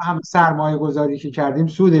از اون هم سرمایه گذاری که کردیم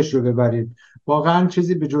سودش رو ببریم. واقعا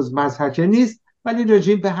چیزی به جز مضحکه نیست. ولی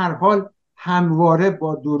رژیم به هر حال همواره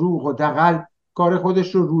با دروغ و دغل کار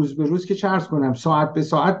خودش رو روز به روز که چه عرض کنم ساعت به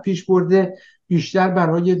ساعت پیش برده، بیشتر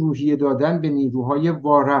برای روحیه دادن به نیروهای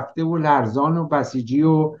وارفته و لرزان و بسیجی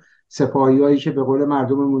و سپاهیایی که به قول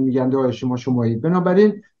مردممون میگن داعش ما شمایید.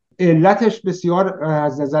 بنابراین علتش بسیار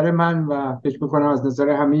از نظر من و فکر میکنم از نظر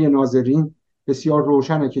همه ناظرین بسیار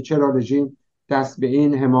روشنه که چرا رژیم دست به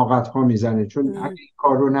این حماقت ها میزنه. چون اگه این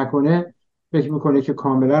کار رو نکنه فکر میکنه که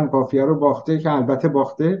کاملا قافیه رو باخته، که البته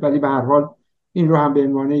باخته، ولی به هر حال این رو هم به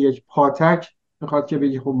عنوان یک پاتک میخواد که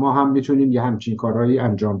بگی خب ما هم میتونیم یه همچین کارهایی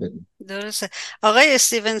انجام بدیم. درسته. آقای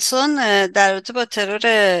استیونسون در رابطه با ترور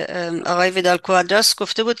آقای ویدال کوادراس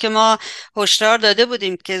گفته بود که ما هشدار داده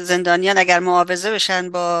بودیم که زندانیان اگر معاوضه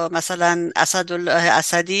بشن با مثلا اسدالله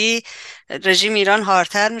اسدی، رژیم ایران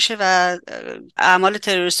هارتر میشه و اعمال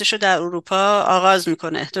تروریستیشو در اروپا آغاز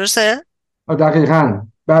میکنه. درسته؟ دقیقاً،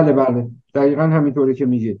 بله دقیقاً همینطوری که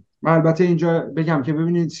میگید. من البته اینجا بگم که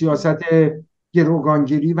ببینید سیاست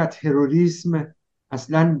گروگانگیری و تروریسم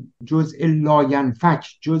اصلا جزء لاینفک،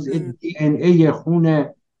 جزء دی ان ای خون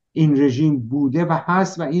این رژیم بوده و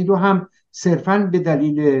هست و این رو هم صرفاً به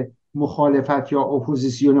دلیل مخالفت یا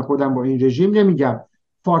اپوزیسیون خودم با این رژیم نمیگم.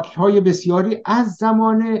 فاکت های بسیاری از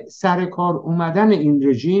زمان سر کار اومدن این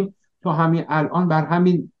رژیم تا همین الان بر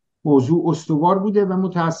همین موضوع استوار بوده و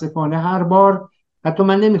متاسفانه هر بار، حتی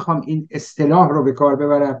من نمیخوام این اصطلاح رو به کار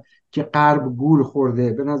ببرم که غرب گول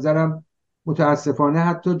خورده، به نظرم متاسفانه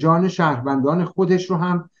حتی جان شهروندان خودش رو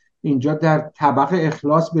هم اینجا در طبق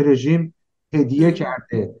اخلاص به رژیم هدیه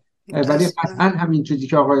کرده. ولی قطعا همین چیزی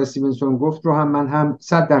که آقای استیونسون گفت رو هم من هم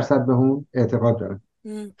 100% به اون اعتقاد دارم.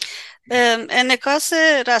 انعکاس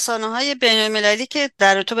رسانه‌های بین‌المللی که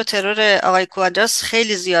در رابطه ترور آقای کوادراس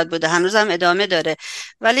خیلی زیاد بوده، هنوز هم ادامه داره،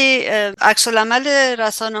 ولی عکس‌العمل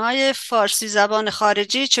رسانه‌های فارسی زبان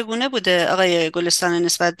خارجی چگونه بوده آقای گلستان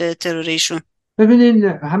نسبت به ترور ایشون؟ ببینین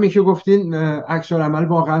همین که گفتین عکس‌العمل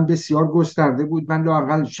واقعا بسیار گسترده بود. من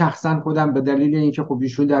لااقل شخصا خودم به دلیل اینکه خب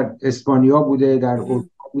ایشون در اسپانیا بوده، در اروپا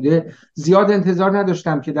بوده، زیاد انتظار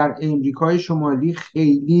نداشتم که در امریکای شمالی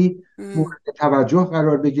خیلی مورد توجه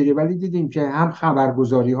قرار بگیره، ولی دیدیم که هم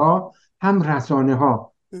خبرگزاری ها هم رسانه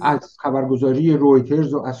ها، از خبرگزاری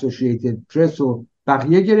رویترز و اسوسییتد پرس و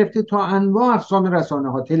بقیه گرفته تا انواع اقسام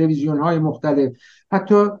رسانه ها، تلویزیون های مختلف،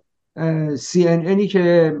 حتی CNN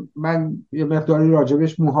که من یه مقداری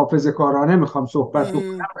راجبش محافظه کارانه میخوام صحبت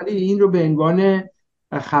بکنم، ولی این رو به عنوان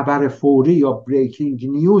خبر فوری یا بریکینگ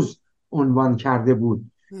نیوز عنوان کرده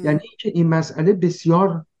بود. یعنی که این مسئله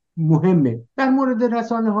بسیار مهمه. در مورد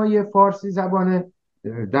رسانه های فارسی زبان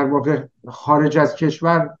در واقع خارج از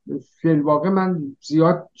کشور، فی الواقع من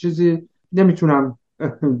زیاد چیزی نمیتونم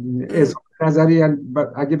اظهار نظری، یعنی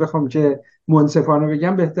اگه بخوام که منصفانه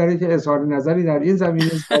بگم بهتره که اظهار نظری در این زمینه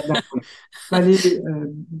زیاد نکنم. ولی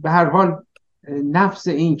به هر حال نفس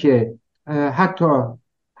این که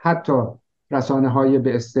حتی رسانه های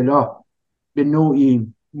به اصطلاح به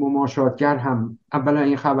نوعی مماشاتگر هم اولا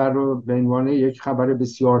این خبر رو به عنوان یک خبر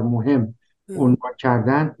بسیار مهم عنوان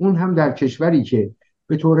کردن، اون هم در کشوری که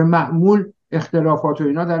به طور معمول اختلافات و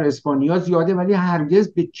اینا در اسپانیا زیاده، ولی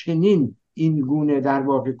هرگز به چنین این گونه در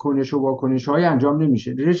واقع کنش و واکنش های انجام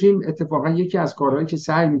نمیشه. رژیم اتفاقا یکی از کارهایی که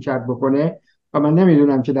سعی میکرد بکنه، و من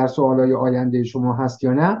نمیدونم که در سوالای آینده شما هست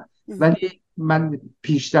یا نه، ولی من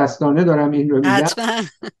پیش دستانه دارم این رو میگم،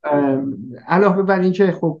 علاوه بر این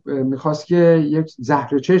که خب میخواست که یک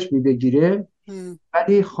زهر چشمی بگیره،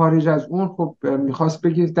 ولی خارج از اون خب میخواست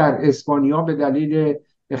بگیر در اسپانیا به دلیل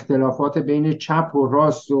اختلافات بین چپ و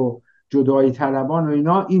راست و جدایی طلبان و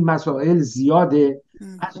اینا این مسائل زیاده.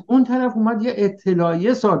 از اون طرف اومد یه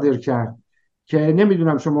اطلاعیه صادر کرد که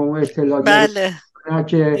نمیدونم شما اون اطلاعیه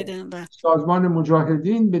که سازمان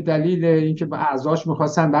مجاهدین به دلیل اینکه به اعضاش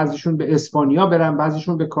میخواستن بعضیشون به اسپانیا برن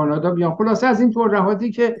بعضیشون به کانادا بیان، خلاصه از این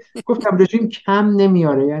ترهاتی که گفتم رژیم کم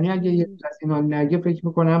نمیاره. یعنی اگه یه از اینا نگه فکر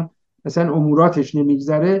میکنم مثلا اموراتش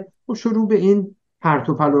نمیگذره و شروع به این پرت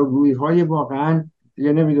و پلاگویی های واقعا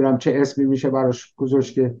یا نمیدونم چه اسمی میشه براش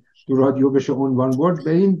گذاشت که تو رادیو بشه عنوان برد،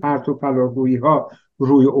 به این پرت و پلاگویی ها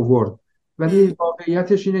روی آورد. ولی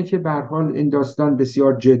واقعیتش اینه که به هر حال این داستان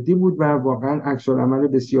بسیار جدی بود و واقعا عکس‌العمل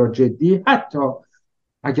بسیار جدی، حتی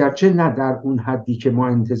اگرچه نه در اون حدی که ما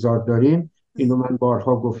انتظار داریم، اینو من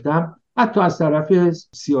بارها گفتم، حتی از طرف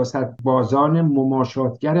سیاست‌بازان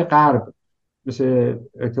مماشاتگر غرب مثل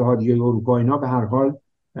اتحادیه اروپا اینا به هر حال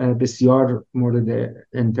بسیار مورد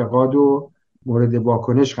انتقاد و مورد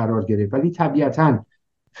واکنش قرار گرفت. ولی طبیعتاً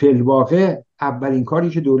فی الواقع اولین کاری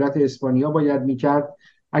که دولت اسپانیا باید میکرد،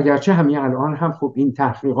 اگرچه همین الان هم خب این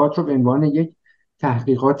تحقیقات رو به عنوان یک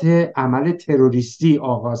تحقیقات عمل تروریستی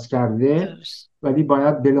آغاز کرده، ولی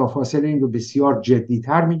باید بلافاصله این رو بسیار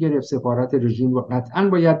جدی‌تر میگرفت. سفارت رژیم رو قطعاً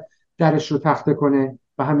باید درش رو تخته کنه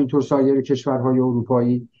و همینطور سایر کشورهای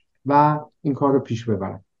اروپایی و این کار رو پیش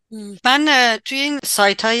ببرن. من توی این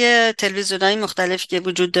سایت های تلویزیونای مختلفی که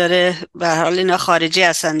وجود داره، به هر حال اینا خارجی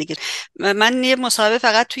هستن دیگه، من یه مصاحبه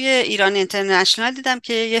فقط توی ایران اینترنشنال دیدم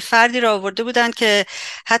که یه فردی را آورده بودن که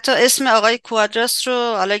حتی اسم آقای کوادراس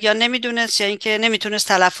رو حالا یا نمیدونست یا اینکه نمیتونست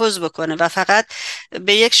تلفظ بکنه و فقط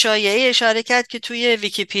به یک شایعه اشاره کرد که توی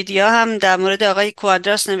ویکی‌پدیا هم در مورد آقای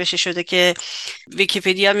کوادراس نوشته شده که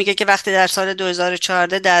ویکی‌پدیا میگه که وقتی در سال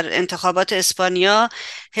 2014 در انتخابات اسپانیا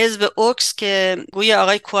حزب اوکس که گوی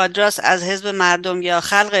آقای کوادراس از حزب مردم یا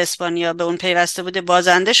خلق اسپانیا به اون پیوسته بوده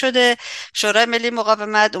بازنده شده، شورای ملی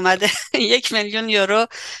مقاومت اومده 1 میلیون یورو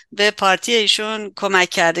به پارتی ایشون کمک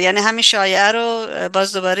کرده. یعنی همین شایعه رو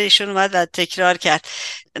باز دوباره ایشون اومد و تکرار کرد.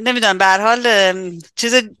 نمیدونم، به هر حال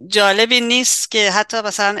چیز جالبی نیست که حتی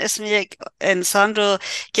مثلا اسم یک انسان رو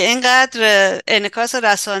که اینقدر انعکاس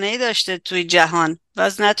رسانه‌ای داشته توی جهان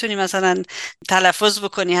باز نتونی مثلا تلفظ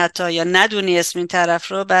بکنی حتی یا ندونی اسم این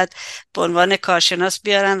طرف رو، بعد به عنوان کارشناس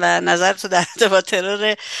بیارن و نظرتو در با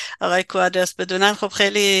ترور آقای کوادراس بدونن. خب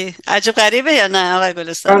خیلی عجب غریبه یا نه آقای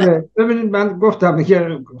گلستانه؟ بله، ببینید من گفتم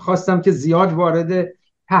که خواستم که زیاد وارد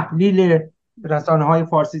تحلیل رسانه‌های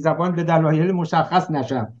فارسی زبان به دلایل مشخص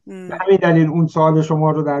نشم، به همین دلیل اون سوال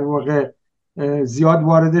شما رو در واقع زیاد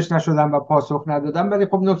واردش نشدم و پاسخ ندادم. ولی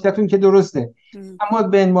خب نکتتون که درسته. اما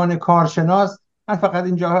به عنوان کارشناس من فقط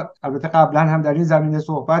اینجا، البته قبلا هم در این زمینه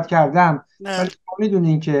صحبت کردم، ولی شما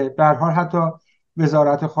میدونین که به هر حال حتی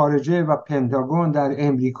وزارت خارجه و پنتاگون در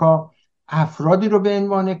امریکا افرادی رو به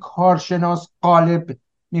عنوان کارشناس غالب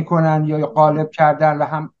میکنن یا غالب کردن و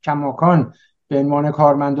هم کماکان به عنوان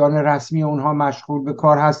کارمندان رسمی اونها مشغول به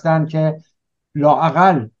کار هستن که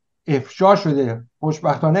لااقل افشا شده.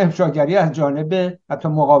 خوشبختانه افشاگری از جانب حتی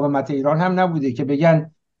مقاومت ایران هم نبوده که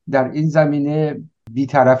بگن در این زمینه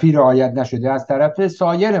بی‌طرفی رعایت نشده، از طرف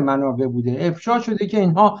سایر منابع بوده. افشا شده که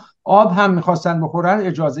اینها آب هم میخواستن بخورن،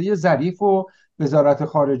 اجازه ظریف و وزارت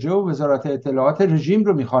خارجه و وزارت اطلاعات رژیم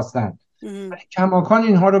رو میخواستن. ام. کماکان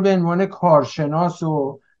اینها رو به عنوان کارشناس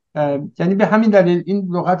و یعنی به همین دلیل این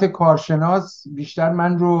لغت کارشناس بیشتر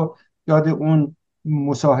من رو یاد اون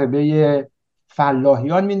مصاحبه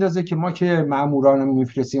فلاحیان میندازه که ما که ماموران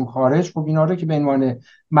میفرستیم خارج، خب اینا رو که به عنوان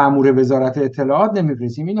مامور وزارت اطلاعات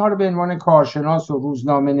نمیفرستیم، اینها رو به عنوان کارشناس و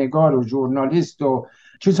روزنامه نگار و ژورنالیست و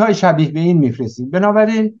چیزهای شبیه به این میفرستیم.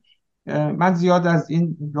 بنابراین من زیاد از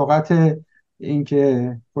این لغت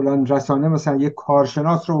اینکه فلان رسانه مثلا یک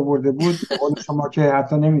کارشناس رو آورده بود، به قول شما که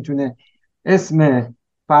حتی نمیتونه اسم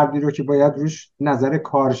فردی رو که باید روش نظر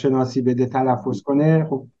کارشناسی بده تلفظ کنه،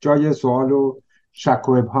 خب جای سوال و شک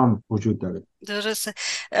و ابهام وجود داره. درسته.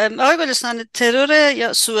 آقای گلستان، ترور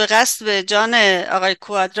یا سوء قصد به جان آقای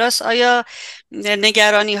کوادراس آیا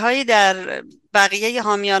نگرانی هایی در بقیه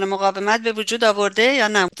حامیان مقاومت به وجود آورده یا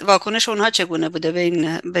نه؟ واکنش اونها چگونه بوده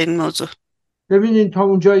به این موضوع؟ ببینید تا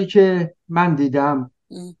اونجایی که من دیدم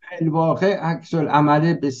ام. الواقع عکس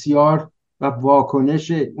العمل بسیار و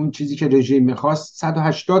واکنش اون چیزی که رژیم میخواست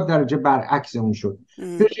 180 درجه برعکس اون شد.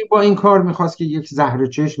 ام. رژیم با این کار میخواست که یک زهر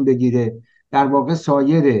چشم بگیره، در واقع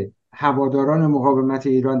سایر هواداران مقاومت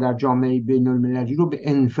ایران در جامعه بین المللی رو به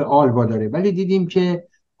انفعال واداره، ولی دیدیم که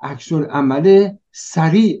عکس العمل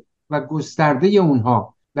سریع و گسترده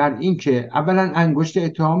اونها در این که اولا انگشت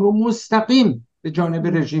اتهام رو مستقیم به جانب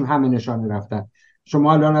رژیم همه نشانه رفتن.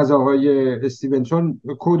 شما الان از آقای استیونسون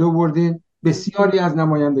کد آوردین، بسیاری از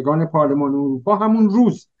نمایندگان پارلمان اروپا همون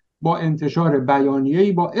روز با انتشار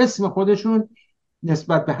بیانیه‌ای با اسم خودشون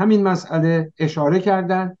نسبت به همین مسئله اشاره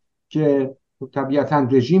کردن که طبیعتا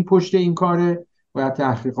رژیم پشت این کاره، باید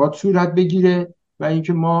تحقیقات صورت بگیره و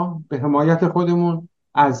اینکه ما به حمایت خودمون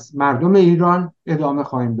از مردم ایران ادامه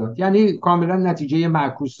خواهیم داد. یعنی کاملا نتیجه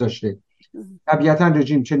معکوس داشته. طبیعتا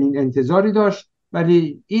رژیم چنین انتظاری داشت،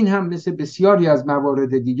 ولی این هم مثل بسیاری از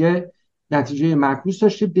موارد دیگه نتیجه معکوس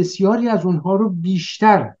داشته. بسیاری از اونها رو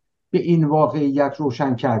بیشتر به این واقعیت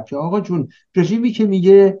روشن کرد که آقا جون، رژیمی که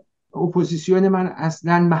میگه اپوزیسیون من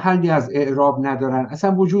اصلا محلی از اعراب ندارن،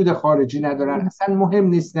 اصلا وجود خارجی ندارن، اصلا مهم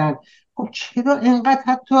نیستن، خب چرا انقدر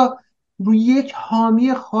حتی روی یک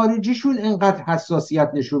حامی خارجیشون انقدر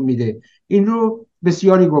حساسیت نشون میده؟ این رو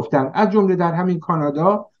بسیاری گفتن، از جمله در همین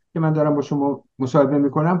کانادا که من دارم با شما مصاحبه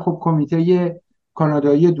میکنم. خب کمیته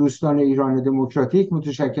کانادایی دوستان ایران دموکراتیک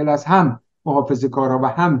متشکل از هم محافظه‌کارا و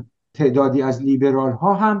هم تعدادی از لیبرال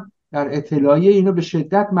ها هم در اطلاعیه اینو به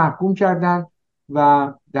شدت محکوم کردن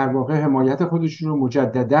و در واقع حمایت خودشون رو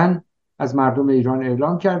مجدداً از مردم ایران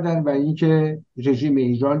اعلام کردن و اینکه رژیم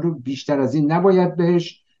ایران رو بیشتر از این نباید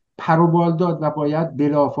بهش پر و بال داد و باید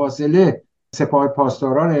بلافاصله سپاه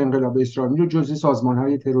پاسداران انقلاب اسلامی رو جزو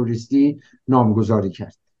سازمان‌های تروریستی نامگذاری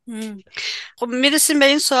کرد. خب میرسیم به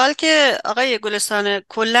این سوال که آقای گلستان،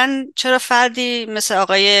 کلن چرا فردی مثل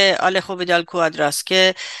آقای آلخو ویدال کوادراس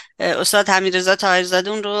که استاد حمیدرضا طاهرزاده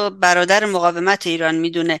اون رو برادر مقاومت ایران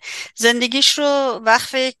میدونه، زندگیش رو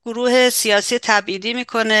وقف یک گروه سیاسی تبعیدی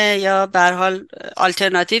میکنه یا به هر حال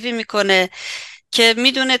آلترناتیوی میکنه که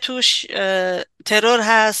میدونه توش ترور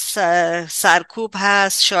هست، سرکوب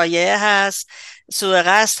هست، شایعه هست، سوء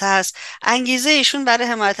قصد هست؟ انگیزه ایشون برای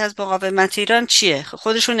حمایت از مقاومت ایران چیه؟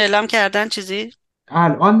 خودشون اعلام کردن چیزی؟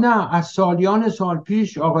 الان نه، از سالیان سال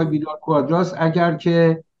پیش آقای ویدال کوادراس اگر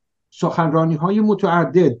که سخنرانی های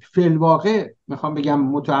متعدد، فی‌الواقع میخوام بگم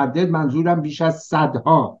متعدد، منظورم بیش از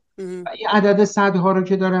صدها، و این عدد صدها رو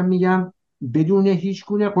که دارم میگم بدون هیچ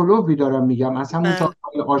گونه قلوبی دارم میگم، از همون بله.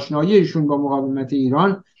 سالهای آشنایی ایشون با مقاومت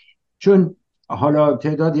ایران. چون حالا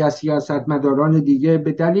تعدادی از سیاستمداران دیگه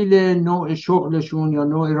به دلیل نوع شغلشون یا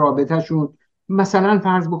نوع رابطهشون، مثلا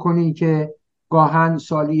فرض بکنید که گاهن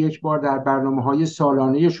سالی یک بار در برنامه‌های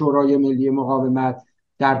سالانه شورای ملی مقاومت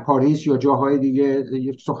در پاریس یا جاهای دیگه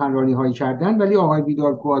سخنرانی هایی کردن، ولی آقای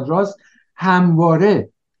ویدال کوادراس همواره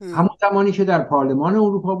همون زمانی که در پارلمان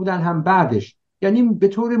اروپا بودن هم بعدش، یعنی به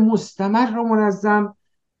طور مستمر و منظم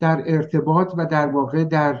در ارتباط و در واقع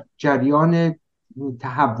در جریان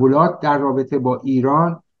تحولات در رابطه با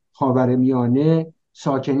ایران، خاورمیانه،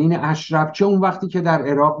 ساکنین اشرف، چه اون وقتی که در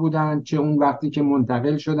عراق بودن چه اون وقتی که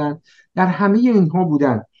منتقل شدن، در همه اینها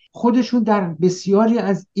بودن. خودشون در بسیاری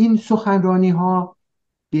از این سخنرانی ها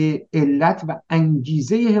به علت و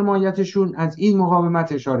انگیزه حمایتشون از این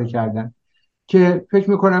مقاومت اشاره کردن که فکر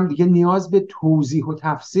میکنم دیگه نیاز به توضیح و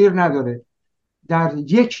تفسیر نداره. در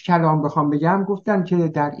یک کلام بخوام بگم، گفتن که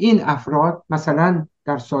در این افراد، مثلا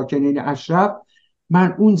در ساکنین اشرف،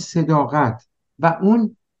 من اون صداقت و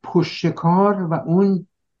اون پشتکار و اون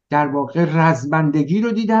در واقع رزمندگی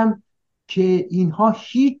رو دیدم که اینها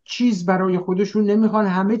هیچ چیز برای خودشون نمیخوان،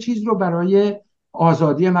 همه چیز رو برای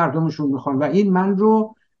آزادی مردمشون میخوان و این من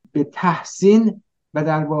رو به تحسین و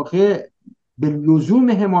در واقع به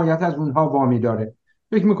لزوم حمایت از اونها وامی داره.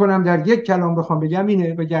 فکر میکنم در یک کلام بخوام بگم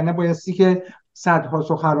اینه، وگرنه بایستی که صدها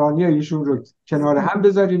سخنرانی ایشون رو کنار هم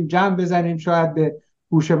بذاریم، جمع بزنیم، شاید به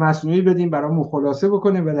هوش مصنوعی بدیم برامون خلاصه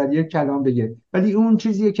بکنه و در یک کلام بگه. ولی اون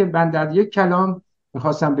چیزیه که من در یک کلام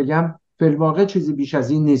میخواستم بگم فی‌الواقع چیزی بیش از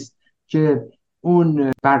این نیست که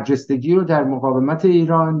اون برجستگی رو در مقاومت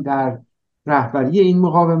ایران، در رهبری این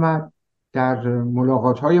مقاومت، در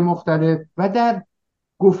ملاقات‌های مختلف و در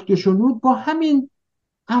گفت و شنود با همین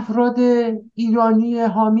افراد ایرانی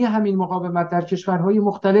حامی همین مقاومت در کشورهای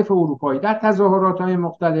مختلف اروپایی، در تظاهرات‌های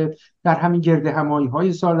مختلف، در همین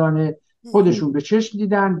گردهمایی‌های سالانه خودشون به چشم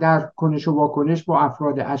دیدن، در کنش و واکنش با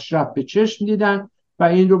افراد اشرف به چشم دیدن و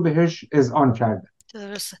این رو بهش اذعان کردن.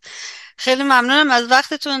 درسته. خیلی ممنونم از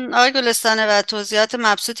وقتتون آقای گلستانه و توضیحات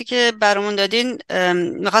مبسوطی که برامون دادین.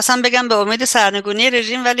 میخواستم بگم به امید سرنگونی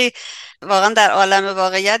رژیم، ولی واقعا در عالم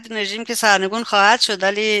واقعیت رژیم که سرنگون خواهد شد،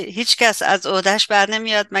 ولی هیچ کس از عهدهش بر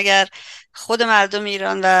نمیاد مگر خود مردم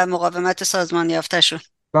ایران و مقاومت سازمان یافته‌شون.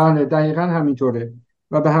 بله دقیقا همینطوره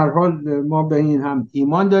و به هر حال ما به این هم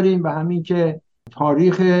ایمان داریم و همین که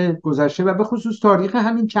تاریخ گذشته و به خصوص تاریخ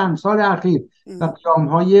همین چند سال اخیر و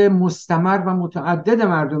قیام‌های مستمر و متعدد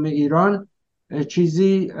مردم ایران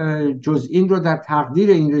چیزی جز این رو در تقدیر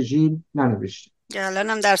این رژیم ننوشته. الان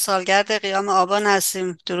هم در سالگرد قیام آبان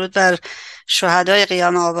هستیم. درود بر شهدای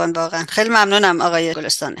قیام آبان. واقعا خیلی ممنونم آقای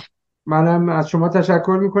گلستانه. منم از شما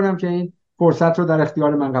تشکر میکنم که این فرصت رو در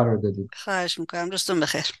اختیار من قرار دادید. خواهش میکنم. روزتون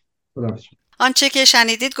بخیر. خداحافظ. آنچه که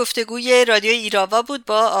شنیدید گفتگوی رادیو ایراوا بود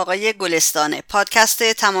با آقای گلستانه.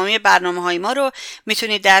 پادکست تمامی برنامه‌های ما رو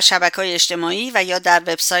میتونید در شبکه‌های اجتماعی و یا در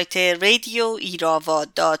وبسایت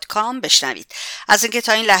radioirava.com بشنوید. از اینکه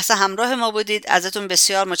تا این لحظه همراه ما بودید ازتون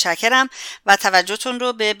بسیار متشکرم و توجهتون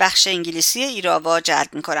رو به بخش انگلیسی ایراوا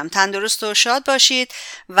جلب میکنم. تندرست و شاد باشید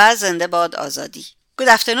و زنده باد آزادی. Good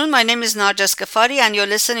afternoon, my name is Narjas Ghaffari and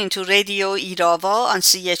you're listening to Radio Irava on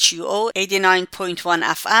CHUO 89.1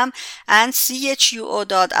 FM and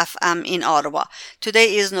CHUO.FM in Ottawa.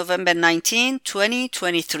 Today is November 19,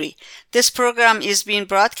 2023. This program is being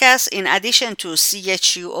broadcast in addition to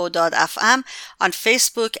CHUO.FM on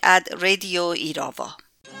Facebook at Radio Irava.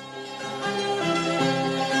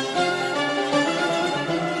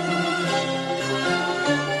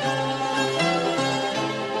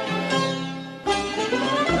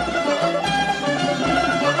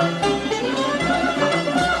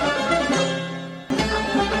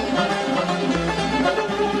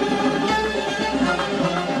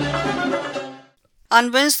 On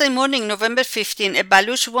Wednesday morning, November 15, a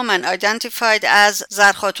Baluch woman identified as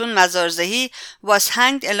Zarkhatun Mazarzehi was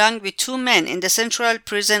hanged along with two men in the central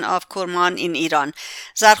prison of Kerman in Iran.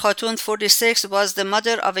 Zarkhatun, 46, was the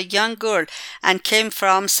mother of a young girl and came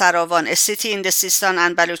from Saravan, a city in the Sistan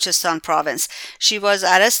and Baluchistan province. She was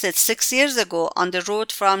arrested 6 years ago on the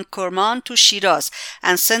road from Kerman to Shiraz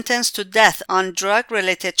and sentenced to death on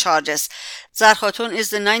drug-related charges. Zarkhatun is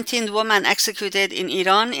the 19th woman executed in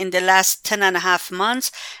Iran in the last 10.5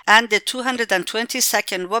 months and the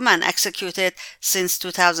 222nd woman executed since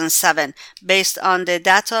 2007, based on the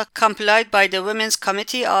data compiled by the Women's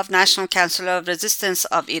Committee of National Council of Resistance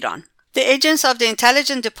of Iran. The agents of the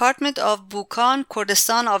Intelligence Department of Bukan,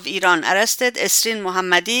 Kurdistan of Iran, arrested Esrin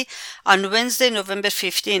Mohammadi on Wednesday, November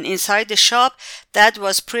 15, inside the shop that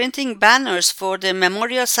was printing banners for the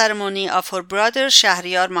memorial ceremony of her brother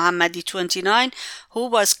Shahriyar Mohammadi, 29, who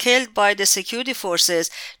was killed by the security forces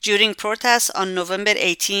during protests on November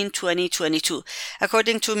 18, 2022.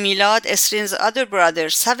 According to Milad, Esrin's other brother,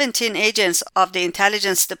 17 agents of the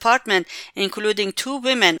Intelligence Department, including 2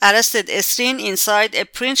 women, arrested Esrin inside a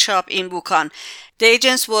print shop in Bukan. The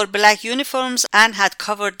agents wore black uniforms and had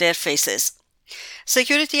covered their faces.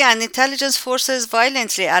 Security and intelligence forces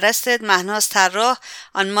violently arrested Mahnaz Tarrah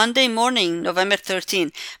on Monday morning, November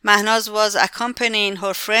 13. Mahnaz was accompanying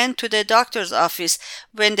her friend to the doctor's office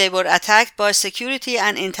when they were attacked by security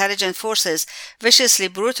and intelligence forces, viciously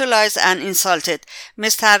brutalized and insulted.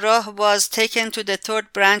 Ms. Tarrah was taken to the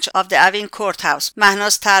 3rd branch of the Avin courthouse.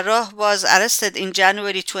 Mahnaz Tarrah was arrested in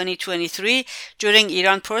January 2023 during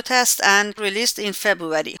Iran protests and released in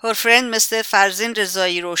February. Her friend, Mr. Farzin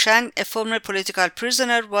Rezai Roshan, a former political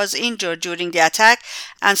prisoner, was injured during the attack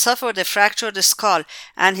and suffered a fractured skull,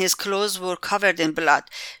 and his clothes were covered in blood.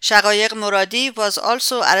 Shaqaiq Moradi was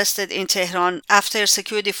also arrested in Tehran after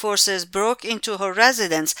security forces broke into her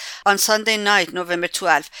residence on Sunday night, November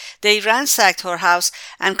 12. They ransacked her house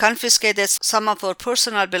and confiscated some of her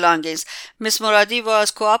personal belongings. Ms. Moradi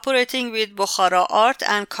was cooperating with Bukhara Art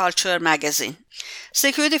and Culture magazine.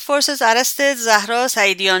 Security forces arrested Zahra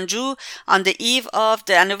Saidianju on the eve of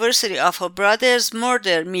the anniversary of her brother's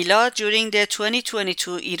murder, Milad, during the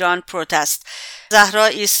 2022 Iran protest. Zahra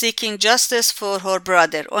is seeking justice for her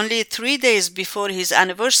brother. Only 3 days before his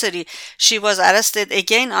anniversary, she was arrested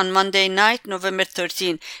again on Monday night, November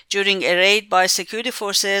 13, during a raid by security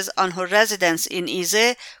forces on her residence in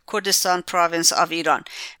Izeh, Kurdistan province of Iran.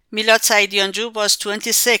 Milad Saidianju was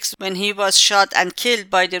 26 when he was shot and killed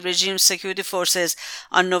by the regime's security forces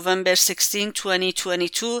on November 16,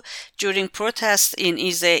 2022 during protests in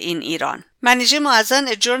Izeh in Iran. Manijeh Moazzan,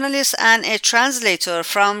 a journalist and a translator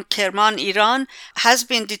from Kerman, Iran, has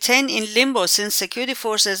been detained in limbo since security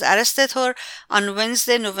forces arrested her on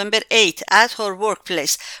Wednesday, November 8 at her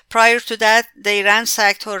workplace. Prior to that, they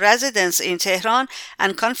ransacked her residence in Tehran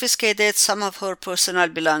and confiscated some of her personal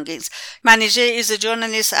belongings. Manijeh is a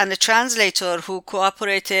journalist and a translator who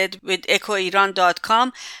cooperated with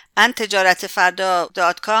EchoIran.com and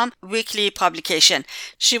TijaratFarda.com weekly publication.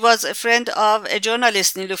 She was a friend of a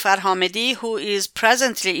journalist, Nilufar Hamedi, who is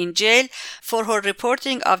presently in jail for her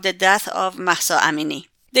reporting of the death of Mahsa Amini.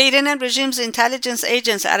 The Iranian regime's intelligence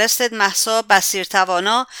agents arrested Mahsa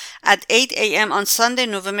Basirtawana at 8 a.m. on Sunday,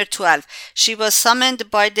 November 12. She was summoned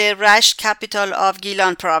by the Rasht capital of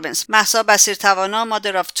Gilan province. Mahsa Basirtawana,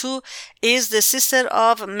 mother of two, is the sister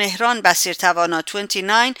of Mehran Basirtawana,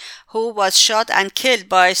 29, who was shot and killed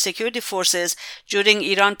by security forces during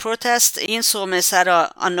Iran protests in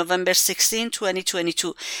Soumesara on November 16,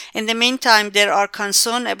 2022. In the meantime, there are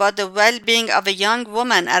concerns about the well-being of a young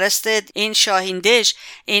woman arrested in Shahindej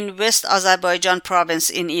in West Azerbaijan province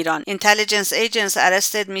in Iran. Intelligence agents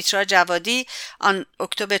arrested Mitra Javadi on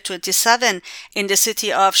October 27 in the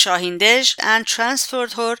city of Shahindej and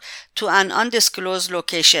transferred her to an undisclosed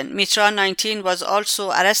location. Mitra, 19, was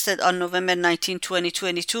also arrested on November 19,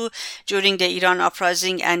 2022 during the Iran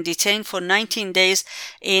uprising and detained for 19 days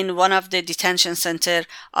in one of the detention centers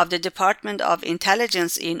of the Department of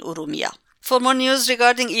Intelligence in Urumia. For more news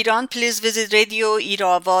regarding Iran, please visit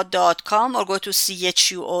radioirava.com or go to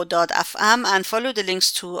chuo.fm and follow the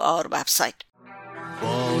links to our website.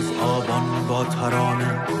 باز آبان با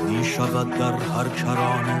ترانه می شود در هر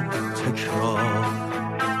کرانه تکرار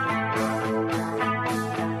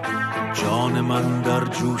جان من در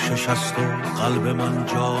جوشش است و قلب من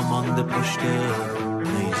جا مانده پشت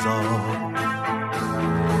نیزار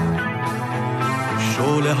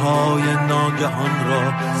شعله های ناگهان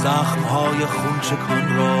را زخم های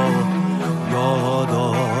خونچکان را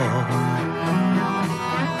یادآر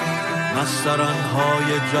نسترن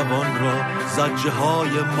های جوان را زجه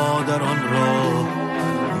های مادران را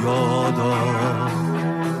یادآر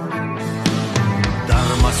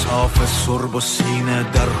در مساف سرب و سینه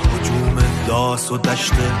در هجوم داس و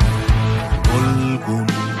دشت گلگون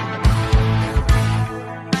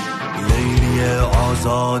لیلی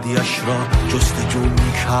آزادیش را جستجو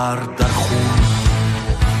می کرد در خون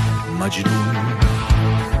مجنون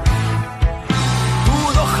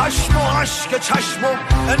دود و خشم و عشق چشم و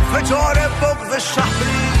انفجار بغض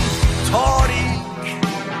شهری تاریک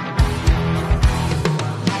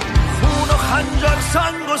خون و خنجر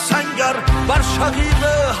سنگ و سنگر بر شقیق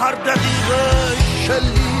هر دقیقه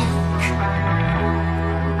شلیک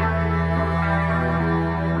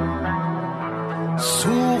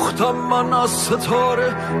سوختم من از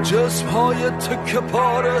ستاره جسمهای تکه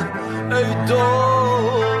پاره ای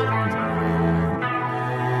داد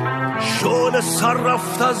شعله سر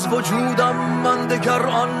رفت از وجودم من دگر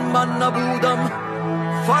آن من نبودم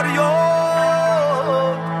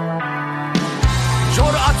فریاد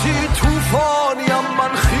جرأتی توفانیم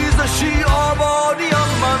من خیزشی آبانیم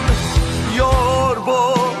من یار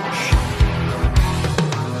باش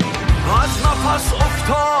از نفس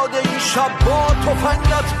افتاده این شب با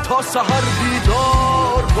تفنگت تا سحر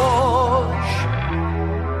بیدار باش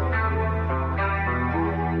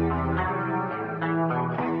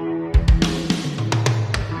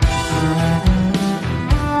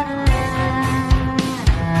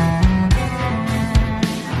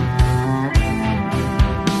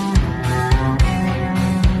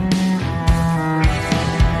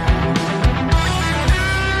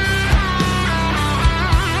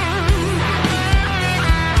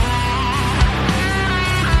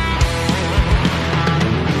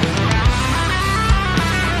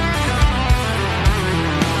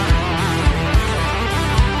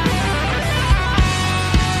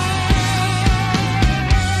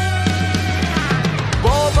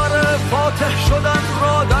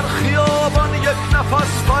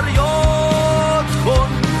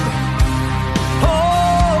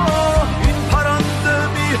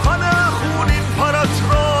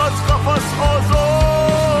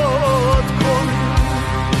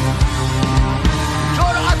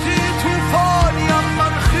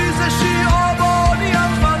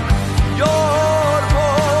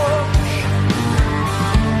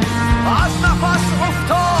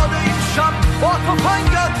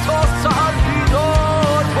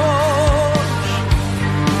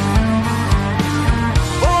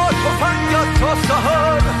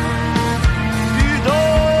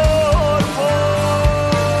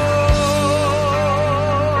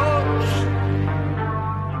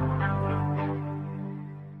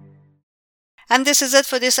And this is it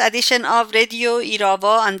for this edition of Radio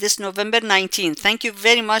Irava on this November 19th. Thank you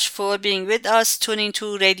very much for being with us. Tune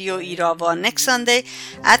into Radio Irava next Sunday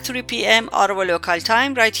at 3 p.m. Ottawa local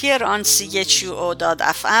time right here on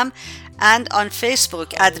chuo.fm and on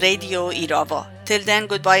Facebook at Radio Irava. Till then,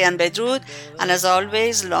 goodbye and bedrood, and as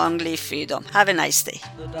always, long live freedom. Have a nice day.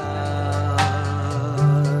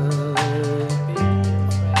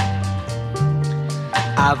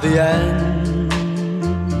 At the end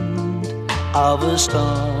of a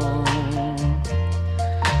storm,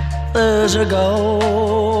 there's a golden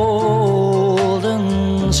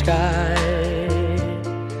sky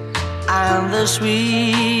and the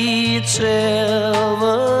sweet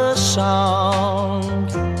silver song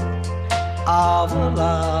of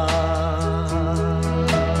love.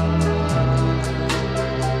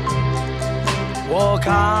 Walk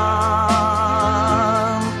on